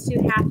going to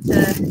have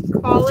to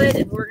call it,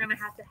 and we're going to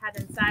have to head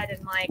inside,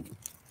 and like,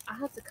 I'll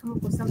have to come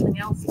up with something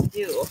else to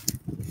do.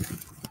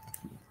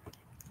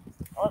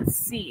 Let's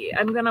see.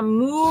 I'm going to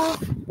move,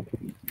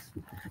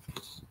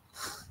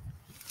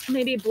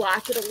 maybe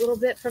block it a little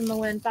bit from the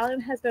wind.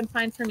 Volume has been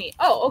fine for me.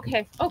 Oh,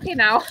 okay. Okay,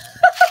 now.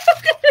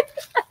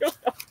 I don't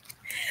know.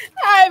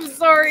 I'm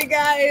sorry,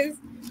 guys.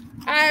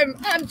 I'm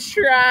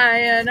trying.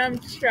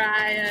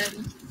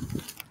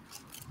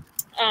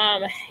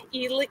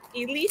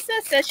 Elisa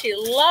says she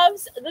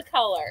loves the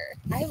color.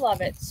 I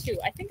love it too.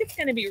 I think it's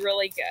going to be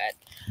really good.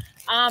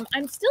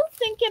 I'm still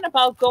thinking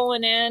about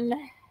going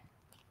in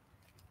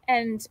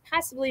and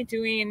possibly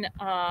doing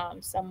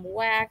some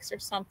wax or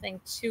something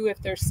too,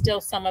 if there's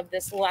still some of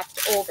this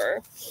left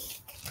over.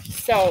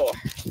 So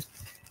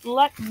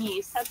let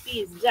me set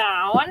these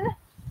down.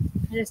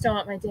 I just don't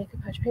want my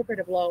decoupage paper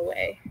to blow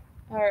away.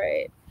 All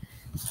right.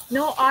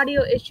 No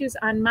audio issues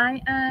on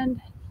my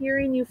end.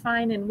 Hearing you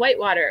fine in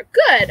Whitewater.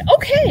 Good.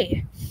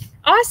 Okay.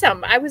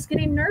 Awesome. I was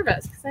getting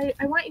nervous because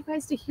I want you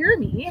guys to hear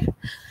me.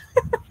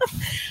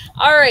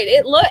 All right.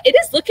 It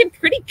is looking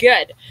pretty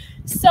good.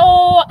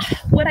 So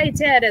what I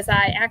did is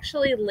I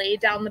actually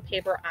laid down the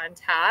paper on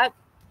top.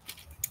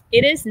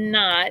 It is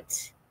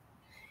not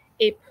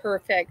a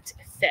perfect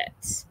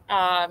fit.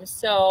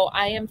 So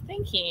I am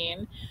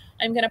thinking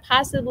I'm going to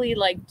possibly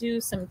like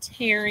do some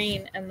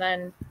tearing and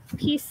then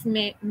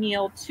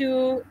piecemeal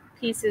two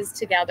pieces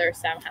together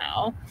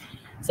somehow.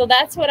 So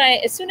that's what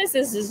as soon as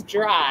this is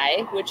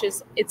dry, which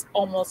is, it's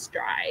almost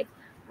dry,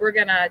 we're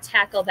going to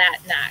tackle that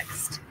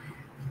next.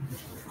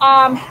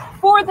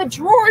 For the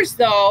drawers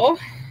though,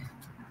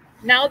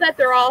 now that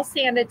they're all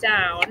sanded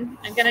down,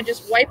 I'm going to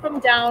just wipe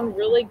them down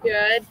really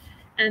good.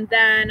 And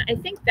then I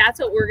think that's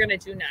what we're going to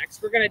do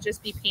next. We're going to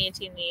just be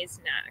painting these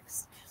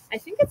next. I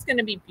think it's going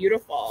to be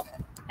beautiful.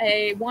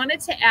 I wanted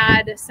to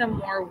add some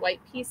more white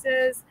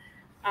pieces.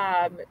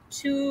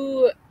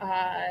 to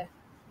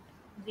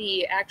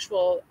the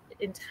actual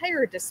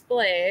entire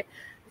display,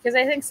 because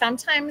I think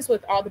sometimes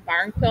with all the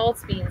barn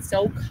quilts being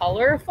so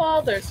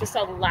colorful, there's just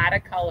a lot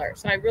of color.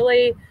 So I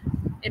really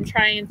am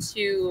trying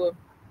to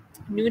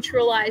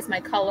neutralize my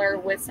color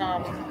with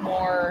some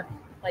more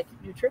like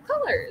neutral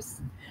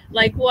colors,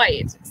 like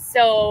white.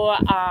 So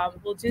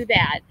we'll do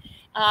that.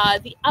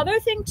 The other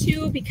thing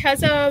too,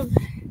 because of,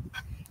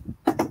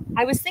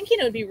 I was thinking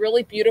it would be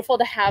really beautiful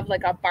to have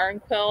like a barn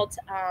quilt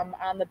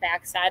on the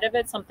back side of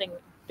it, something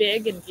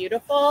big and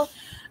beautiful.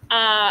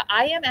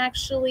 I am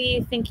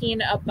actually thinking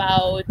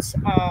about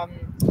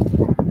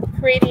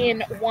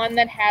creating one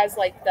that has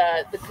like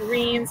the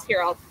greens.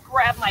 Here, I'll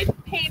grab my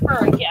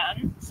paper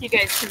again so you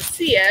guys can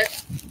see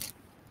it.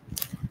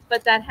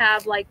 But that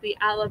have like the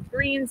olive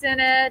greens in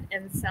it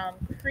and some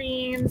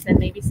creams and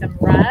maybe some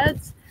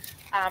reds,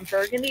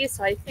 burgundy.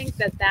 So I think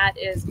that that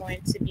is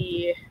going to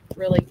be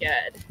really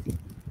good.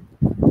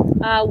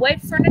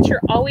 White furniture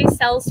always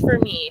sells for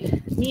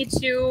me. Me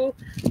too.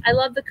 I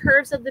love the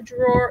curves of the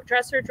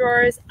dresser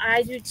drawers.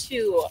 I do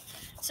too.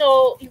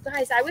 So you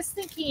guys, I was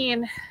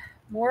thinking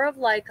more of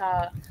like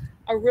a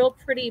real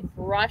pretty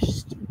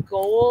brushed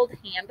gold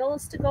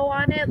handles to go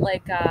on it,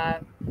 like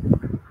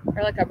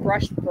or like a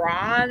brushed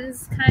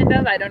bronze kind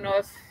of. I don't know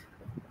if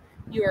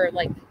you're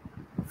like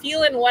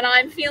feeling what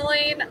I'm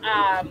feeling.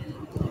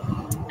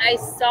 I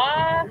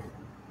saw, I'm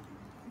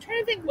trying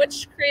to think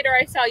which creator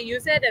I saw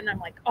use it, and I'm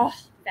like, oh,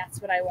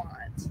 that's what I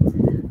want.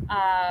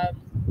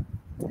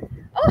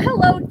 Oh,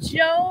 hello,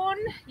 Joan.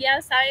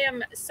 Yes, I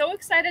am so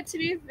excited to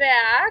be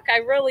back. I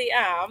really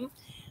am.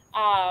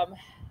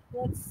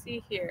 Let's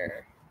see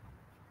here.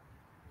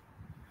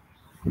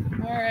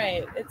 All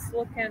right, it's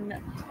looking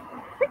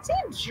pretty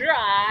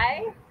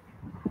dry.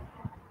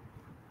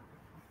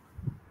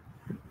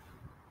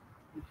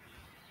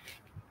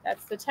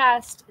 That's the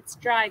test. It's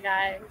dry,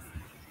 guys.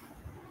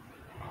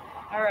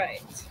 All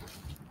right.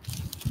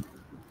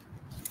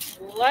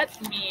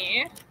 Let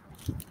me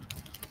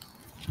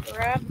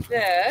grab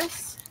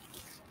this.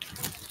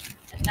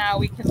 And now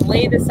we can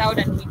lay this out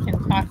and we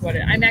can talk about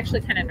it. I'm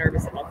actually kind of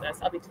nervous about this.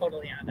 I'll be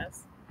totally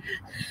honest.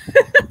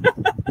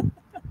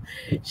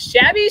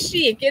 Shabby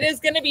chic. It is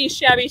going to be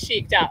shabby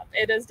chiced up.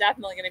 It is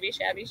definitely going to be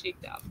shabby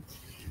chiced up.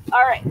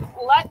 All right.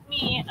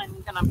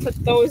 I'm going to put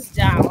those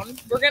down.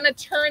 We're going to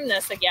turn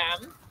this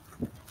again.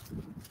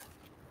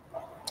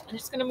 I'm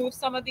just going to move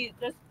some of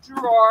this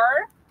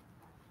drawer.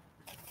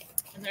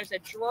 And there's a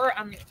drawer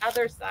on the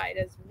other side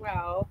as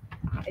well.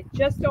 I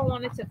just don't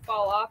want it to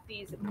fall off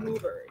these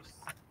movers.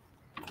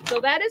 So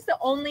that is the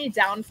only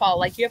downfall.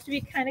 Like, you have to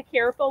be kind of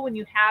careful when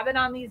you have it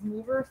on these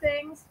mover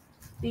things,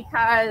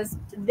 because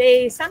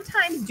they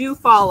sometimes do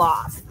fall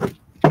off.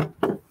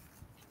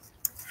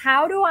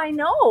 How do I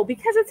know?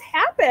 Because it's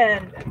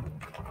happened.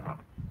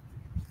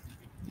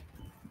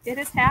 It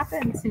has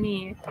happened to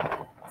me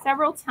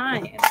several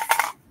times.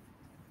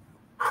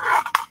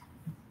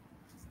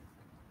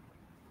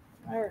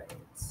 All right.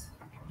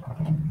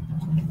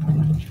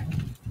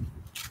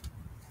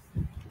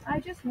 I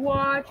just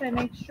watch. I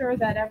make sure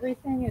that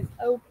everything is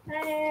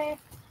okay.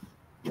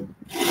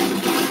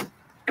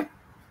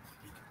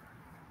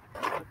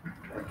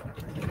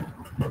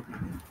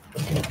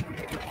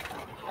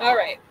 All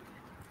right.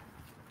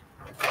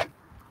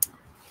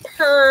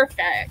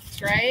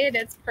 Perfect, right?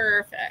 It's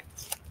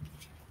perfect.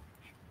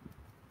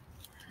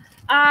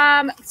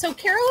 So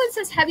Carolyn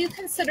says, have you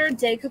considered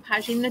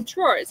decoupaging the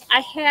drawers? I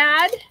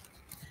had,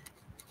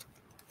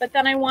 but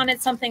then I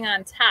wanted something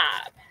on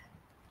top.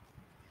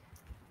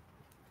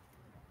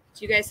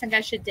 Do you guys think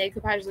I should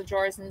decoupage the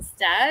drawers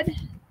instead?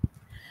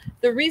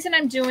 The reason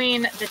I'm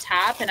doing the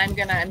top, and I'm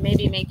gonna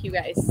maybe make you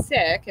guys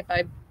sick if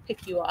I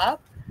pick you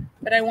up,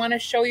 but I want to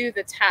show you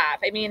the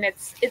top. I mean,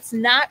 it's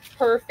not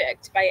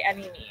perfect by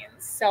any means.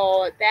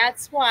 So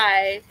that's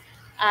why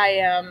I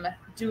am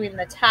doing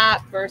the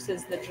top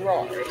versus the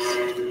drawers.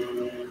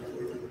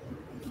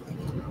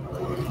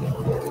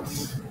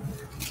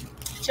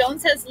 Joan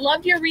says,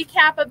 loved your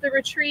recap of the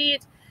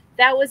retreat.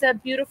 That was a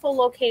beautiful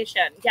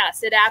location.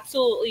 Yes, it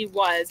absolutely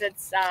was. It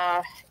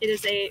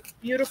is a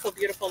beautiful,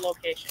 beautiful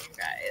location, you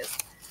guys.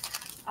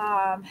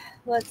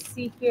 Let's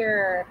see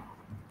here.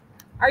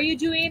 Are you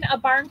doing a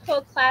barn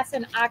quilt class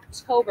in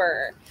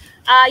October?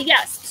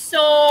 Yes.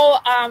 So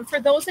for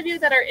those of you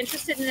that are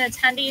interested in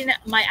attending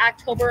my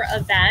October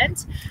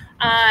event,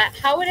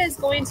 how it is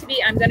going to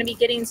be, I'm going to be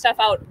getting stuff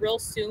out real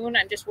soon.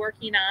 I'm just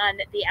working on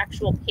the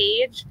actual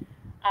page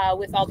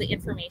with all the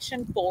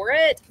information for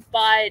it.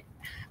 But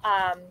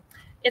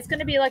it's going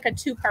to be like a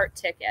two-part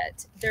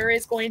ticket. There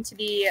is going to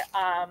be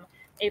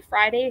a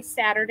Friday,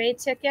 Saturday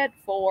ticket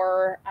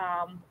for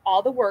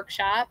all the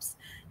workshops.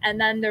 And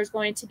then there's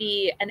going to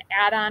be an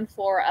add-on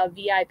for a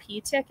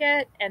VIP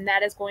ticket, and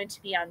that is going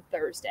to be on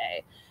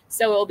Thursday.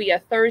 So it'll be a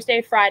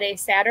Thursday, Friday,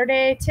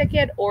 Saturday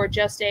ticket, or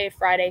just a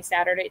Friday,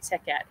 Saturday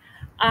ticket.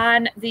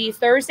 On the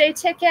Thursday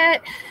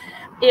ticket,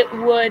 it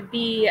would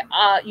be,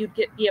 you'd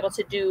be able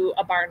to do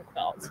a barn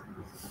quilt.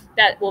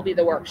 That will be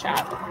the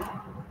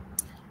workshop.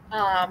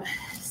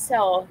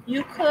 So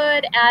you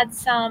could add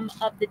some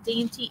of the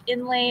dainty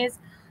inlays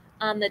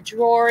on the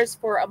drawers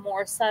for a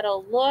more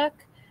subtle look.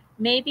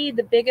 Maybe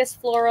the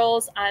biggest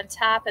florals on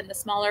top and the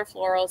smaller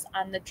florals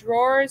on the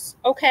drawers.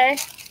 Okay.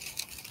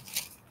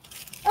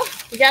 Oh,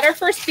 we got our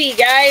first bee,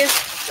 guys.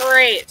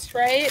 Great,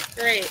 right?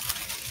 Great.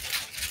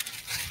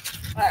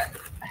 All right.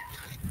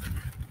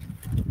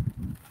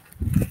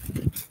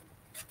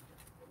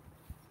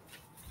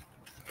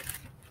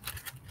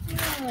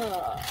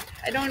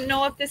 I don't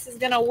know if this is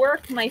going to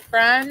work, my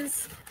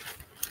friends.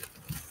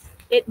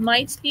 It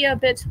might be a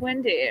bit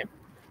windy.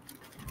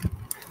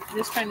 I'm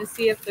just trying to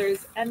see if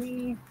there's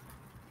any.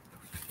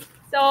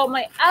 So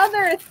my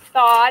other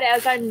thought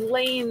as I'm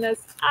laying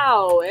this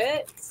out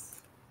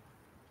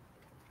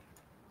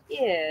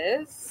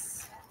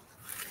is,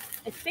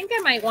 I think I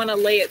might want to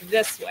lay it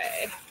this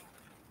way.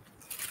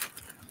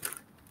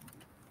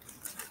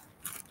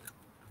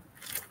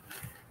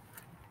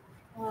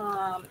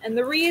 And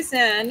the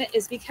reason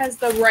is because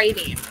the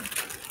writing.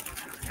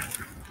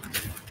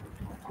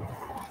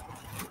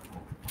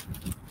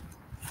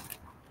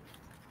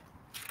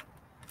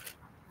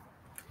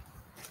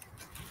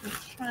 I'm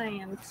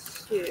trying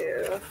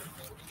to.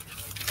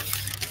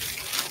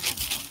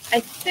 I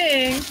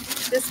think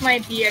this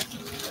might be a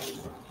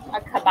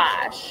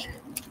kibosh.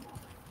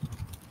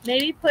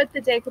 Maybe put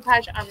the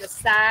decoupage on the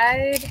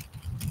side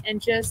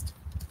and just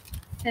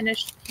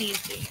finish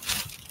painting.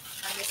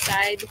 On the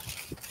side,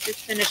 just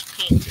finish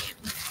painting.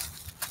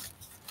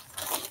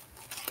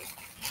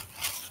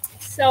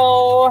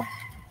 So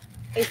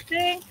I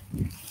think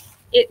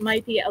it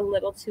might be a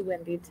little too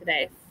windy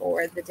today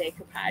for the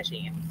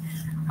decoupaging.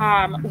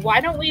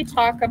 Why don't we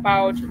talk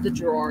about the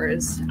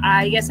drawers?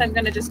 I guess I'm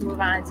going to just move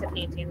on to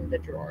painting the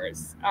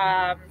drawers.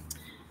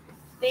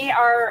 They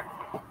are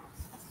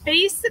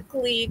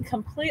basically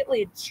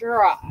completely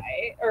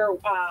dry, or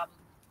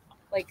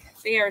like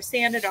they are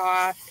sanded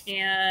off,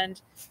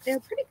 and they're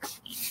pretty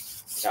clean.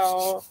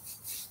 So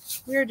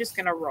we're just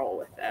going to roll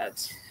with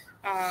it.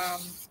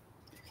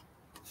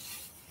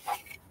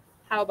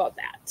 How about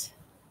that?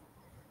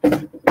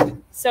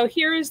 So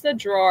here's the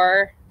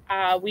drawer.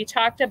 We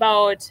talked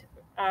about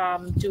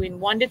doing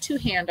 1 to 2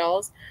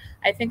 handles.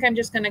 I think I'm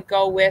just going to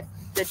go with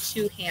the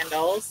 2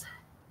 handles.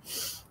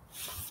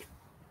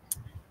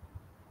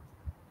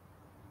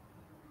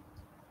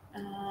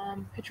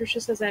 Patricia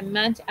says, I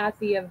meant at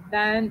the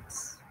event.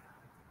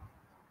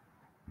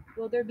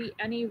 Will there be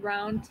any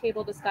round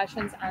table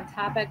discussions on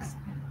topics?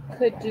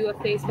 Could do a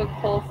Facebook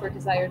poll for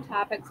desired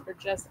topics, or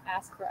just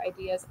ask for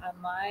ideas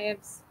on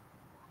lives.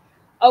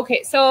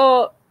 Okay,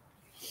 so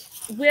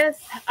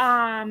with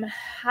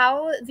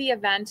how the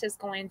event is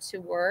going to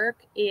work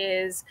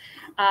is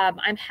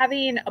I'm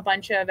having a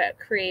bunch of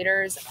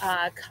creators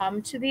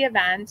come to the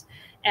event,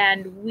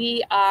 and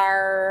we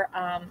are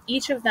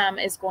each of them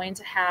is going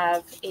to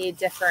have a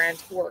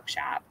different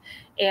workshop,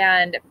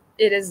 and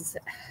it is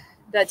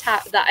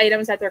the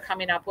items that they're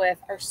coming up with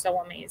are so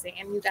amazing,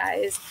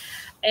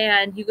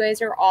 and you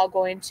guys are all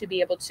going to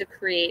be able to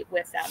create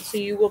with them. So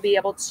you will be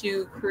able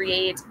to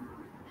create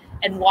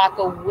and walk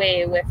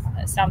away with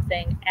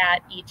something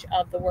at each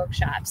of the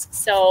workshops.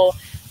 So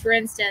for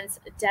instance,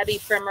 Debbie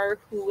Frimmer,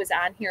 who was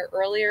on here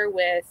earlier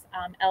with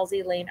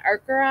Elsie Lane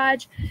Art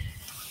Garage,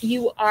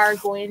 you are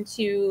going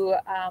to,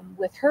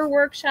 with her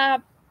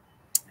workshop,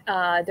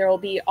 there will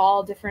be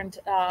all different,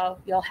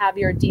 you'll have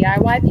your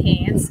DIY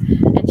paints,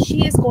 and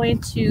she is going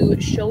to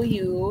show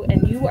you,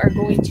 and you are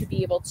going to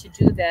be able to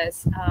do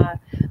this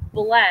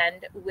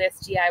blend with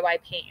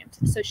DIY paint.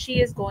 So she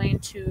is going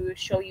to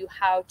show you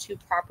how to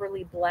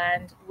properly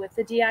blend with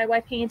the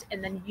DIY paint,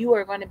 and then you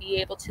are going to be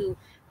able to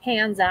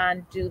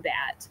hands-on do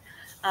that.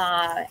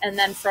 And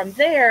then from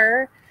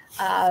there,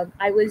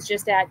 I was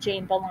just at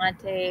Jane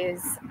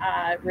Belante's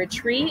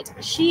retreat.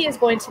 She is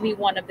going to be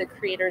one of the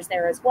creators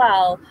there as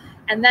well.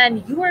 And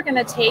then you are going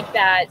to take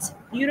that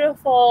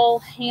beautiful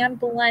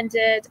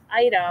hand-blended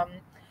item,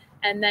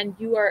 and then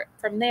you are,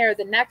 from there,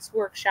 the next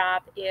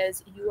workshop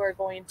is you are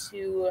going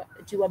to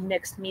do a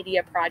mixed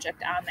media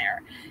project on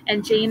there.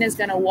 And Jane is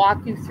going to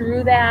walk you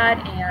through that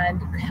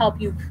and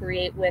help you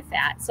create with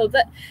that. So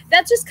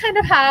that's just kind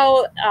of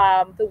how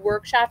the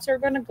workshops are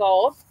going to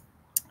go.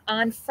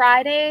 On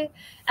Friday,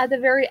 at the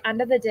very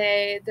end of the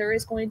day, there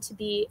is going to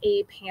be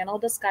a panel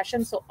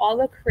discussion. So all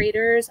the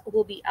creators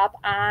will be up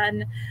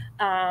on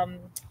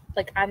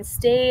on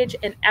stage,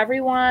 and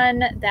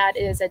everyone that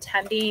is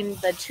attending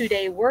the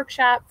 2-day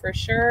workshop for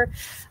sure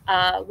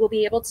will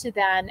be able to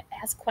then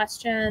ask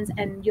questions,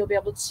 and you'll be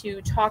able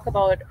to talk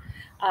about,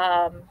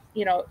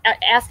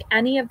 ask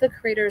any of the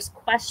creators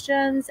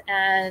questions.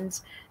 And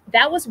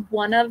that was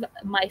one of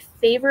my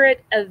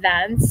favorite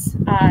events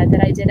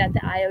that I did at the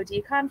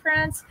IOD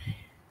conference,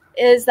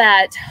 is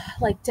that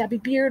like Debbie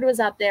Beard was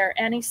up there,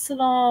 Annie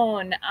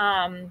Sloan,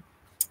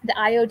 the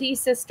IOD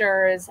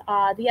sisters,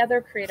 the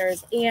other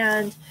creators,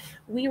 and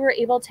we were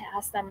able to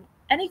ask them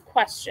any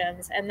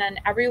questions, and then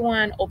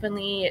everyone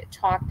openly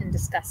talked and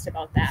discussed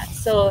about that.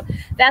 So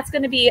that's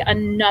going to be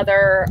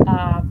another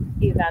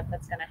event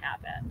that's going to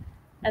happen.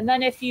 And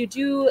then if you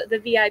do the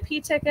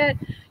VIP ticket,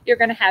 you're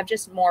going to have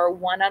just more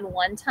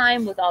one-on-one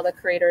time with all the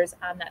creators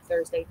on that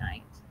Thursday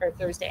night or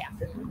Thursday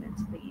afternoon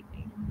into the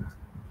evening.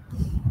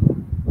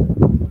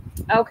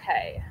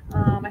 Okay.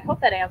 I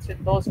hope that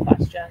answered those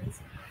questions.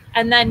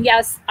 And then,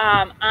 yes,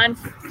 on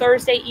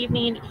Thursday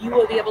evening, you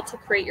will be able to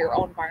create your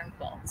own barn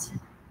quilt.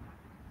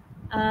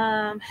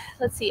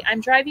 Let's see.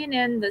 I'm driving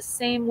in the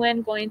same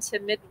wind going to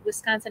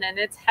mid-Wisconsin, and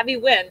it's heavy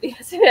wind.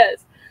 Yes, it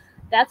is.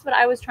 That's what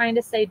I was trying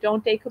to say.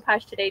 Don't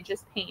decoupage today,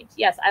 just paint.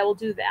 Yes, I will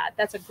do that.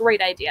 That's a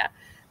great idea.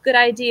 Good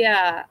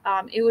idea.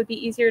 It would be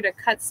easier to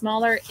cut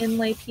smaller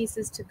inlay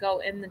pieces to go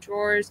in the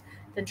drawers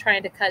than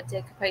trying to cut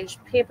decoupage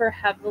paper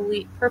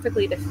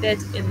perfectly to fit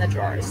in the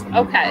drawers.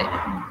 Okay.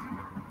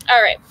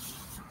 All right.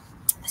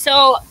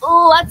 So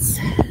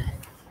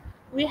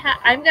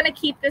I'm going to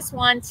keep this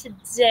one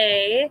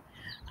today.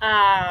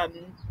 I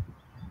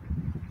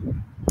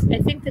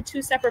think the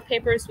 2 separate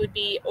papers would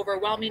be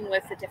overwhelming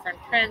with the different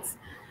prints.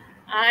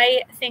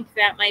 I think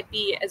that might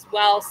be as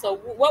well. So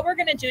what we're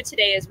going to do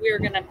today is we're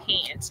going to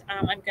paint.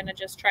 I'm going to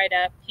just try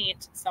to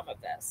paint some of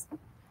this.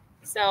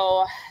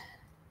 So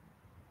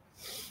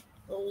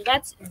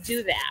let's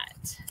do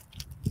that.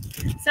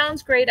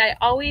 Sounds great. I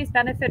always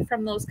benefit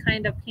from those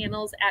kind of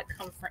panels at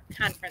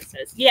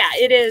conferences. Yeah,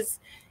 it is.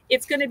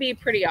 It's going to be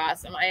pretty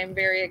awesome. I am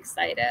very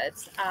excited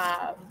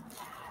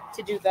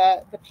to do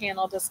the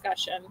panel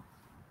discussion.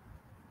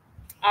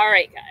 All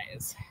right,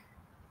 guys.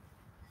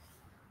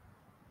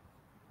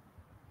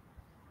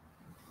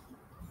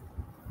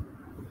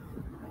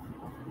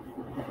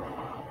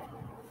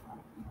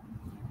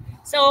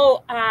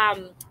 So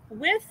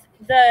with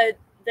the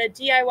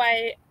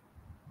DIY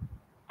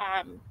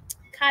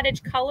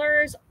cottage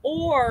colors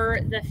or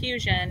the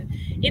fusion,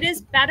 it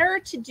is better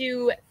to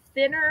do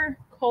thinner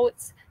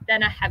coats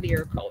than a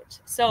heavier coat.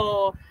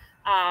 So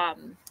I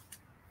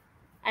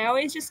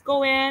always just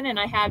go in and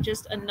I have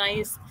just a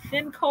nice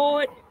thin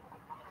coat.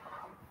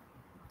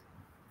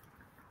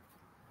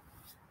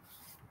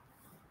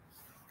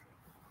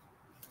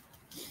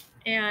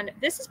 And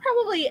this is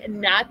probably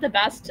not the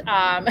best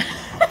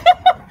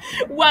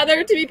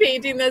weather to be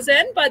painting this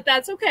in, but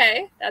that's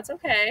okay. That's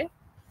okay.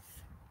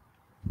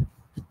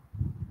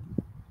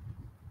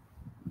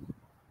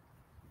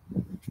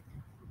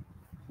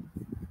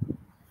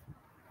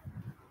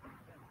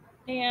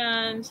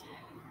 And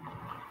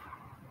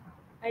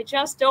I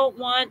just don't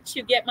want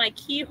to get my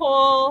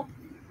keyhole.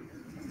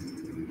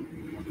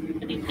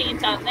 Any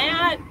paint on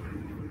that.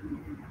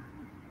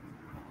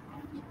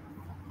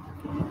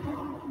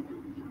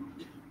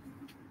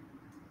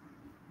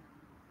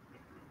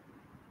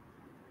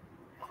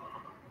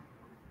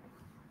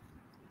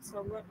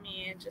 So let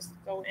me just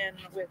go in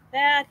with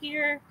that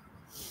here.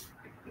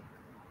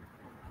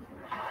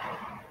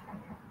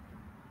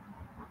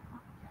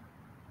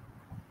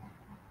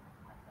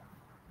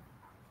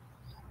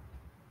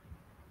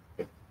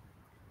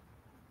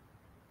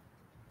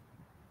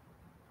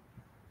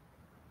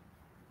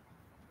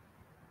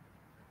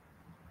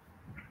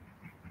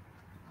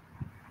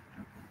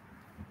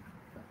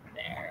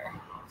 There.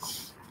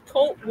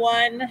 Coat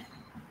 1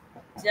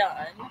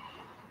 done.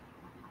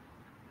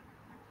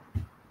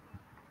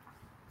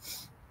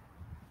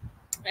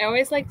 I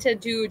always like to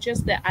do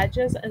just the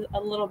edges a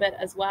little bit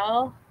as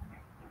well.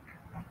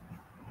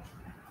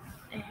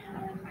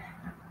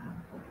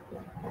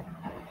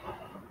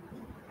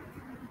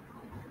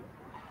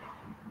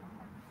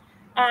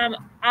 And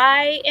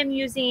I am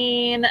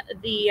using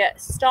the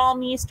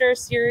Stahlmeister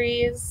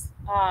series.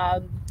 I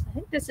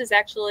think this is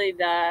actually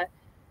it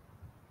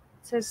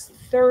says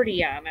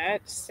 30 on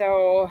it,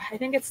 so I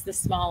think it's the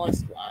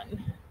smallest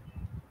one.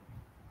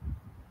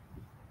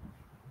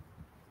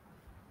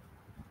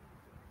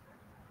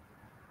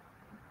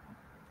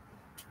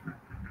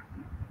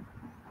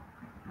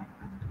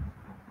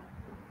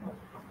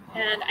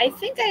 And I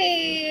think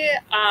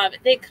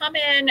they come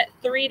in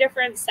 3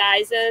 different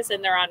sizes,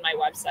 and they're on my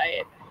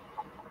website.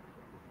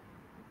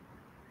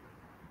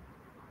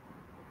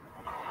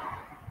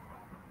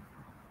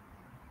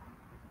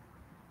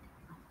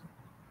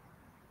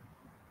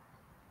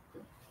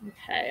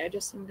 Okay,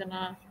 I'm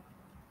gonna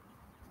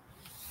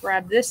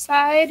grab this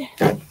side.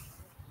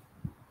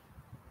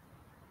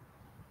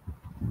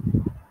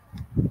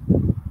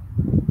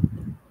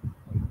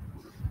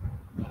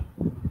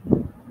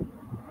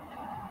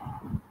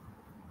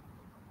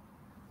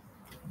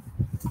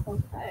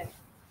 Okay.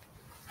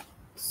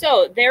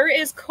 So there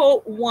is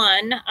coat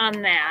 1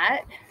 on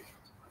that.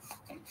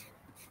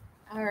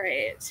 All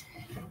right.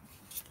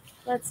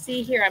 Let's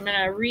see here. I'm going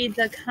to read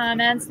the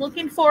comments.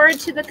 Looking forward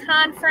to the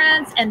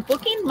conference and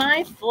booking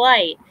my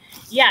flight.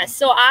 Yes,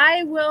 so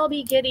I will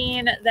be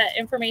getting the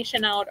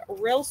information out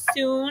real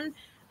soon.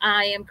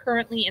 I am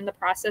currently in the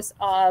process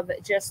of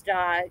just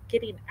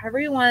getting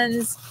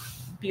everyone's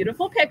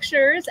beautiful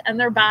pictures and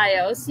their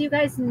bios, so you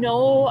guys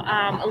know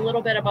a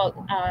little bit about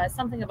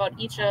something about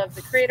each of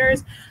the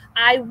creators.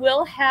 I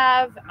will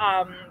have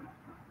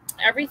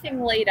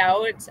everything laid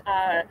out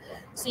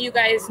so you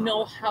guys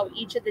know how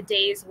each of the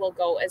days will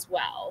go as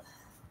well.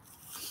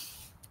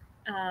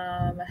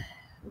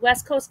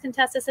 West Coast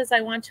Contessa says,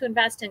 I want to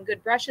invest in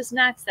good brushes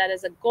next. That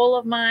is a goal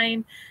of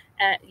mine.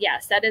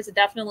 Yes, that is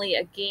definitely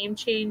a game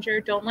changer.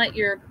 Don't let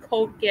your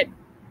coat get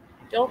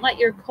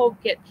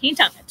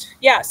paint on it.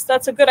 Yes,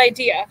 that's a good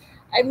idea.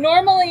 I'm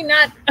normally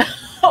not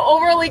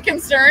overly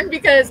concerned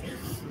because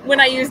when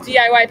I use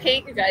DIY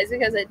paint, you guys,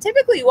 because it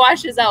typically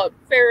washes out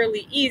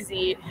fairly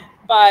easy.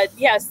 But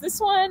yes, this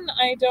one,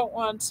 I don't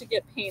want to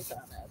get paint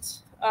on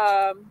it.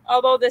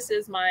 Although this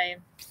is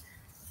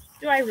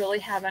do I really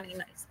have any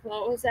nice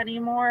clothes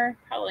anymore?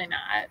 Probably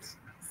not.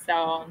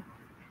 So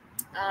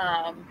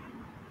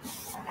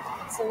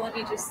let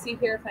me just see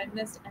here if I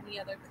missed any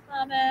other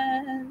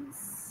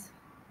comments.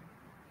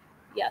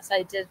 Yes,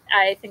 I did.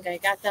 I think I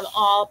got them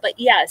all. But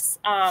yes,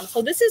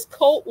 so this is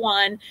coat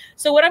 1.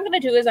 So what I'm going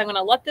to do is I'm going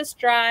to let this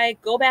dry,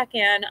 go back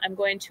in. I'm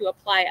going to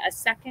apply a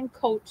second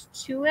coat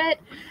to it.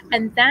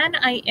 And then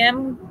I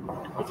am,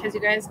 because you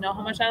guys know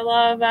how much I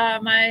love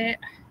my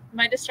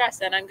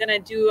distressing, I'm going to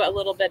do a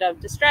little bit of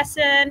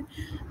distressing.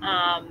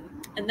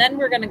 And then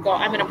we're going to go,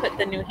 I'm going to put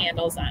the new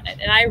handles on it.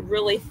 And I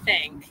really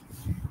think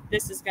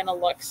this is going to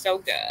look so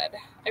good.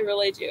 I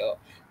really do.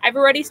 I've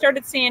already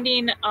started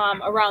sanding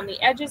around the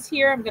edges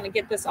here. I'm going to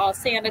get this all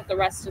sanded the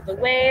rest of the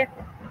way.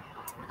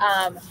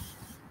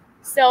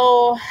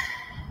 So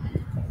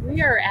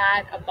we are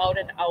at about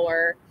an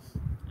hour.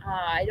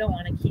 I don't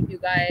want to keep you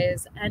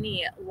guys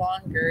any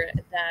longer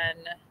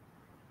than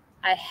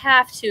I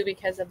have to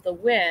because of the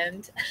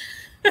wind.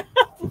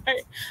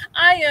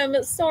 I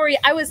am sorry.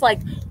 I was like,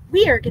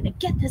 we are going to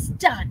get this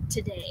done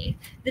today.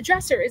 The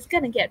dresser is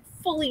going to get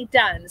fully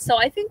done. So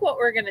I think what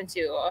we're going to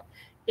do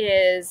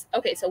is,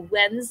 okay, so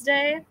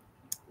Wednesday,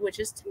 which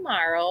is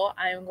tomorrow,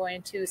 I'm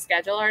going to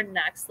schedule our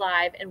next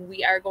live and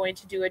we are going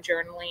to do a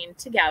journaling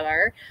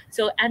together.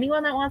 So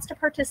anyone that wants to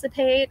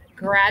participate,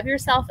 grab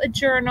yourself a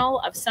journal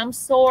of some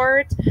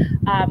sort,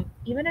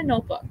 even a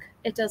notebook.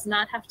 It does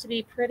not have to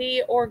be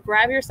pretty, or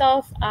grab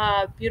yourself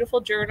a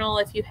beautiful journal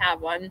if you have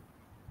one.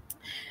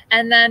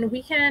 And then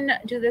we can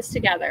do this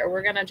together.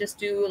 We're going to just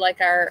do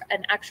like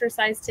an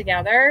exercise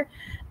together.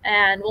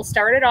 And we'll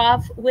start it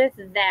off with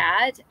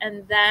that.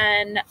 And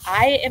then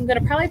I am going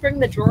to probably bring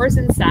the drawers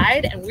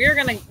inside, and we're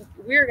going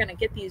to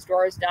get these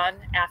drawers done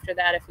after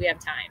that if we have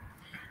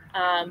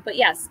time. But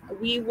yes,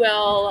 we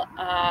will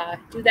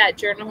do that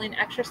journaling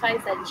exercise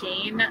that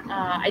Jane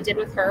I did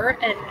with her,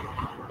 and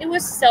it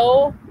was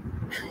so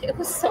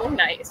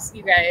nice,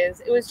 you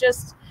guys.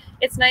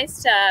 It's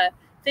nice to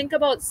think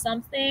about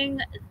something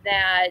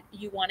that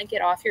you want to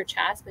get off your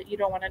chest, but you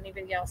don't want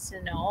anybody else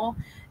to know.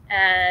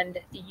 And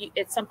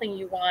it's something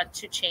you want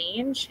to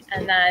change.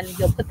 And then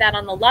you'll put that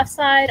on the left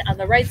side. On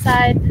the right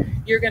side,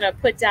 you're going to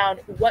put down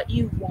what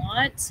you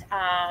want.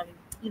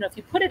 If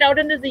you put it out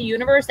into the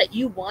universe that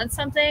you want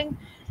something,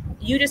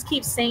 you just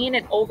keep saying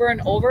it over and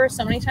over.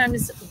 So many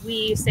times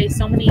we say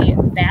so many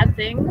bad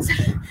things,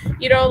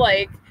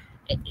 like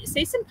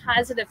say some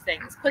positive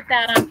things. Put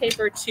that on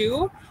paper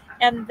too.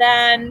 And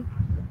then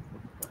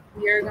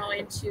we're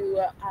going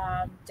to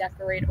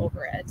decorate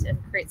over it and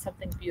create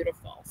something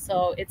beautiful.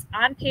 So it's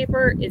on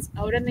paper, it's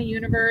out in the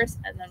universe,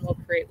 and then we'll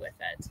create with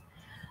it.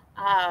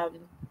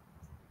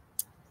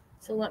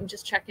 So I'm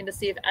just checking to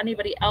see if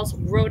anybody else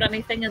wrote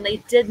anything, and they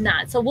did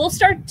not. So we'll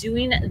start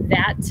doing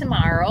that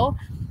tomorrow.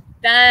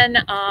 Then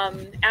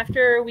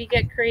after we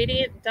get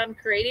done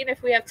creating,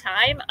 if we have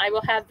time, I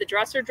will have the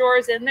dresser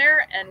drawers in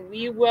there, and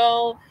we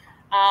will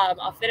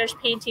I'll finish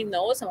painting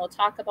those, and we'll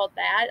talk about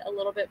that a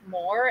little bit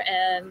more.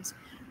 And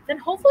then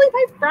hopefully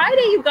by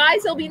Friday, you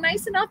guys, it'll be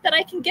nice enough that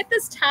I can get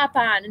this top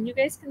on and you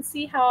guys can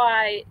see how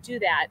I do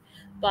that.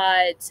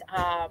 But,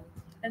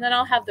 and then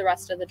I'll have the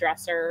rest of the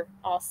dresser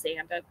all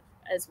sanded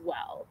as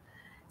well.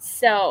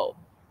 So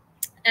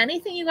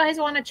anything you guys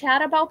want to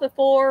chat about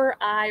before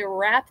I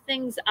wrap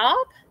things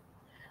up?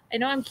 I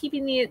know I'm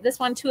keeping this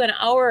one to an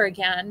hour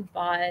again,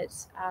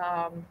 but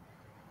I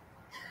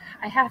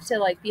have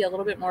to be a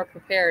little bit more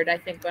prepared, I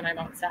think, when I'm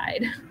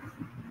outside.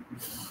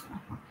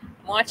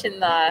 I'm watching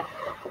the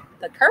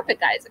carpet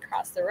guys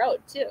across the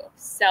road too.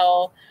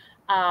 So,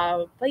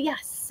 but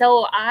yes,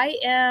 so I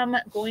am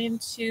going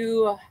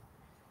to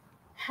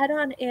head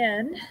on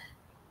in.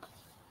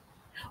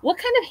 What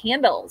kind of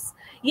handles?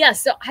 Yeah,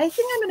 so I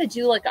think I'm going to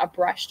do like a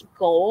brushed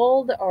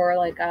gold, or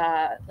like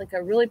a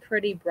really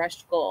pretty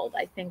brushed gold.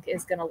 I think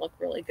is going to look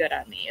really good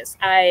on these.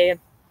 I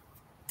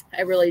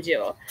really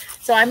do.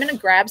 So I'm going to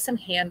grab some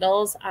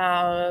handles.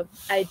 I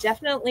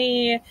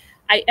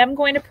am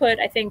going to put,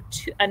 I think,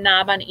 a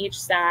knob on each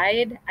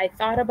side. I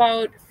thought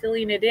about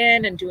filling it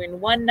in and doing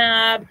one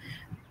knob,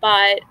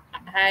 but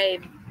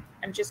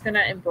I'm just going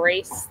to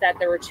embrace that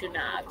there were 2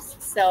 knobs.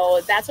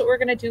 So that's what we're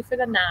going to do for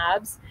the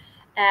knobs.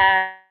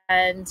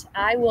 And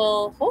I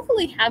will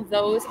hopefully have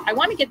those. I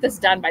want to get this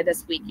done by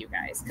this week, you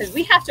guys, because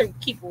we have to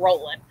keep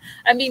rolling.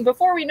 I mean,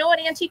 before we know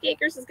it, Antique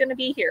Acres is going to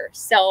be here.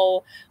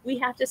 So we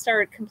have to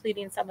start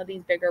completing some of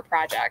these bigger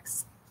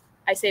projects.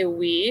 I say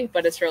we,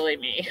 but it's really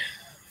me.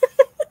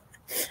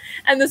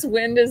 And this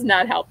wind is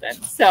not helping.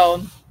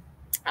 So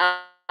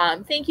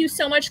thank you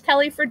so much,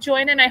 Kelly, for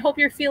joining. I hope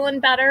you're feeling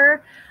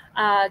better.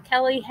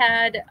 Kelly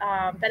had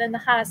been in the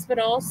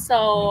hospital,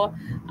 so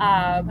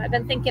I've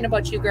been thinking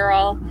about you,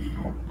 girl.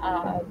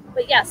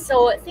 But yeah,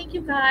 so thank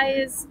you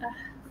guys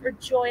for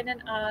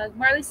joining.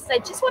 Marley says, I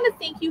just want to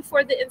thank you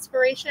for the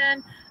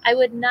inspiration. I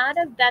would not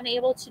have been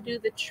able to do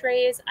the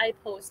trays I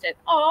posted.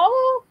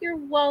 Oh, you're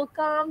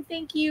welcome.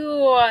 Thank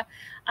you.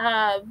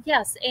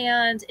 Yes,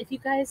 and if you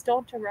guys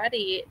don't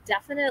already,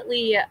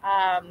 definitely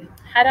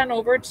head on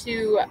over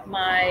to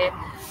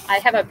I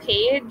have a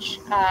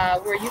page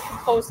where you can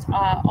post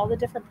all the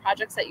different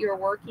projects that you're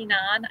working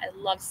on. I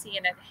love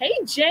seeing it. Hey,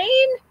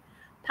 Jane,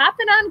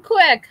 popping on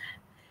quick.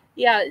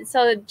 Yeah,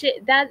 so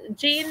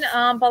Jane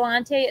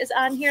Balante is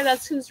on here.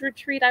 That's whose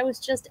retreat I was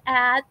just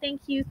at.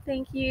 Thank you,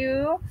 thank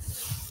you.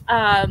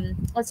 I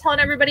was telling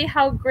everybody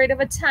how great of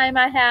a time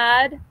I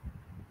had.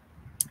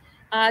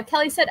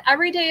 Kelly said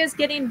every day is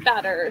getting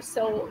better,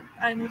 so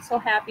I'm so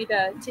happy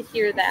to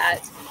hear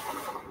that.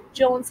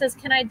 Joan says,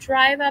 can I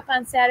drive up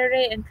on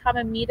Saturday and come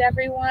and meet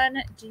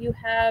everyone? Do you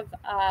have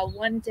a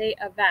one-day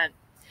event?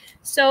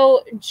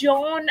 So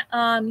Joan,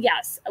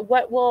 yes,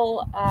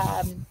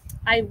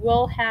 I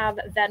will have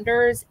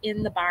vendors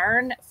in the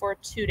barn for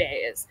 2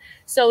 days.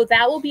 So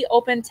that will be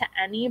open to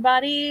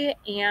anybody.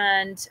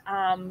 And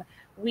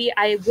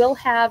I will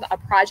have a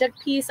project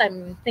piece.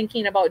 I'm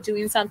thinking about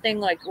doing something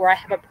like where I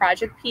have a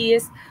project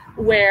piece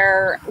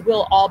where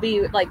we'll all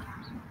be like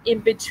in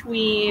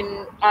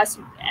between us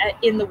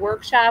in the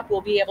workshop.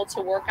 We'll be able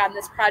to work on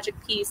this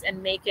project piece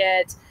and make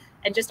it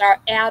and just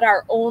add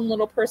our own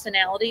little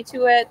personality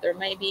to it. There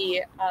may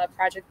be a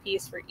project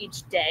piece for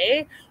each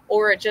day,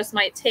 or it just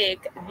might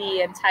take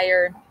the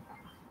entire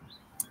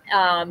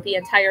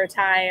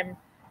time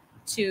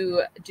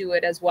to do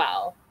it as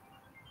well.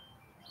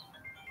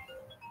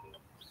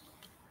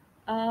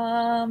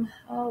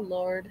 Oh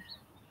Lord.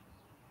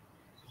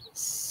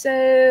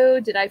 So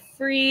did I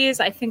freeze?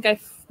 I think I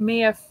may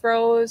have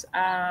froze.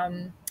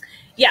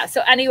 Yeah,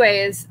 so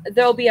anyways,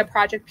 there'll be a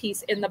project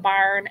piece in the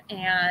barn,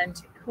 and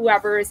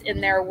whoever is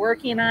in there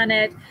working on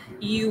it,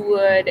 you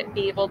would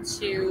be able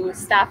to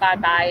stop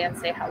on by and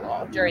say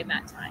hello during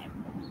that time.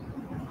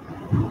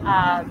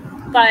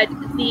 But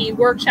the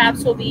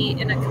workshops will be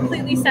in a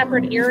completely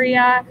separate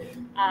area.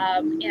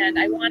 And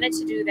I wanted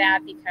to do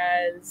that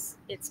because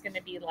it's going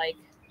to be like,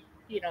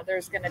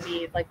 there's going to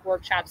be like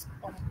workshops,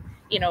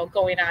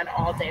 going on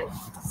all day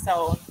long.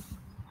 So,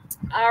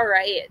 all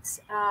right.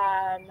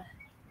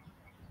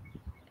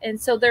 And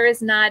so there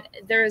is not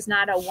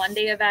a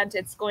one-day event.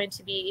 It's going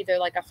to be either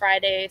like a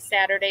Friday,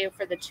 Saturday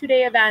for the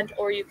 2-day event,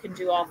 or you can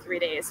do all 3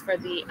 days for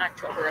the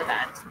October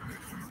event.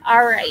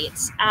 All right.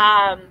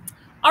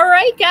 All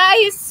right,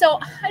 guys. So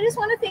I just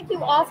want to thank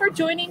you all for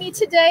joining me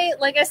today.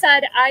 Like I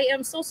said, I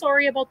am so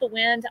sorry about the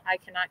wind. I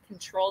cannot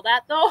control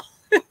that though.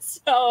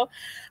 So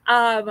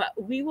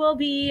we will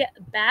be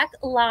back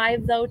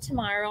live though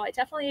tomorrow. I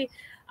definitely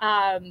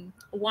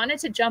wanted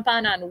to jump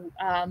on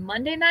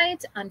Monday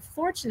night.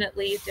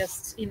 Unfortunately,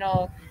 just,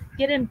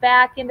 getting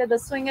back into the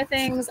swing of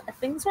things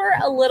were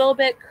a little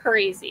bit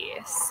crazy.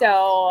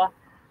 So,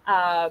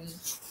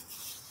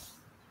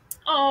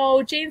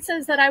 oh, Jane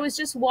says that I was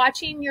just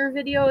watching your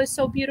video. Is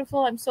so beautiful.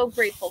 I'm so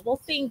grateful. Well,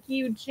 thank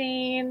you,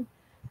 Jane.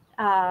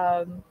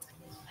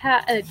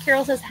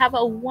 Carol says, have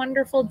a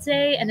wonderful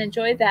day and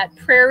enjoy that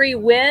prairie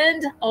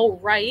wind. Oh,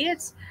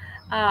 right.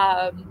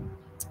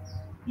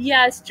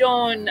 Yes,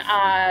 Joan,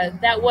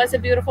 that was a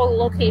beautiful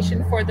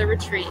location for the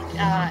retreat.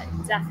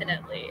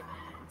 Definitely.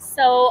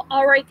 So,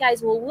 all right,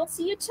 guys, well, we'll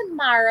see you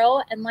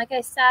tomorrow. And like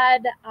I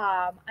said,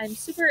 I'm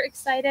super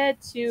excited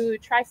to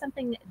try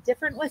something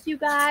different with you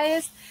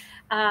guys.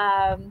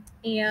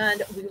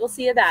 And we will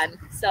see you then.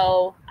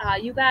 So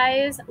you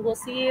guys, we'll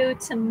see you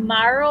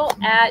tomorrow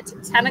at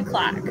 10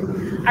 o'clock.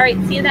 All right,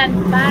 see you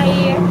then.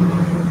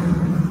 Bye.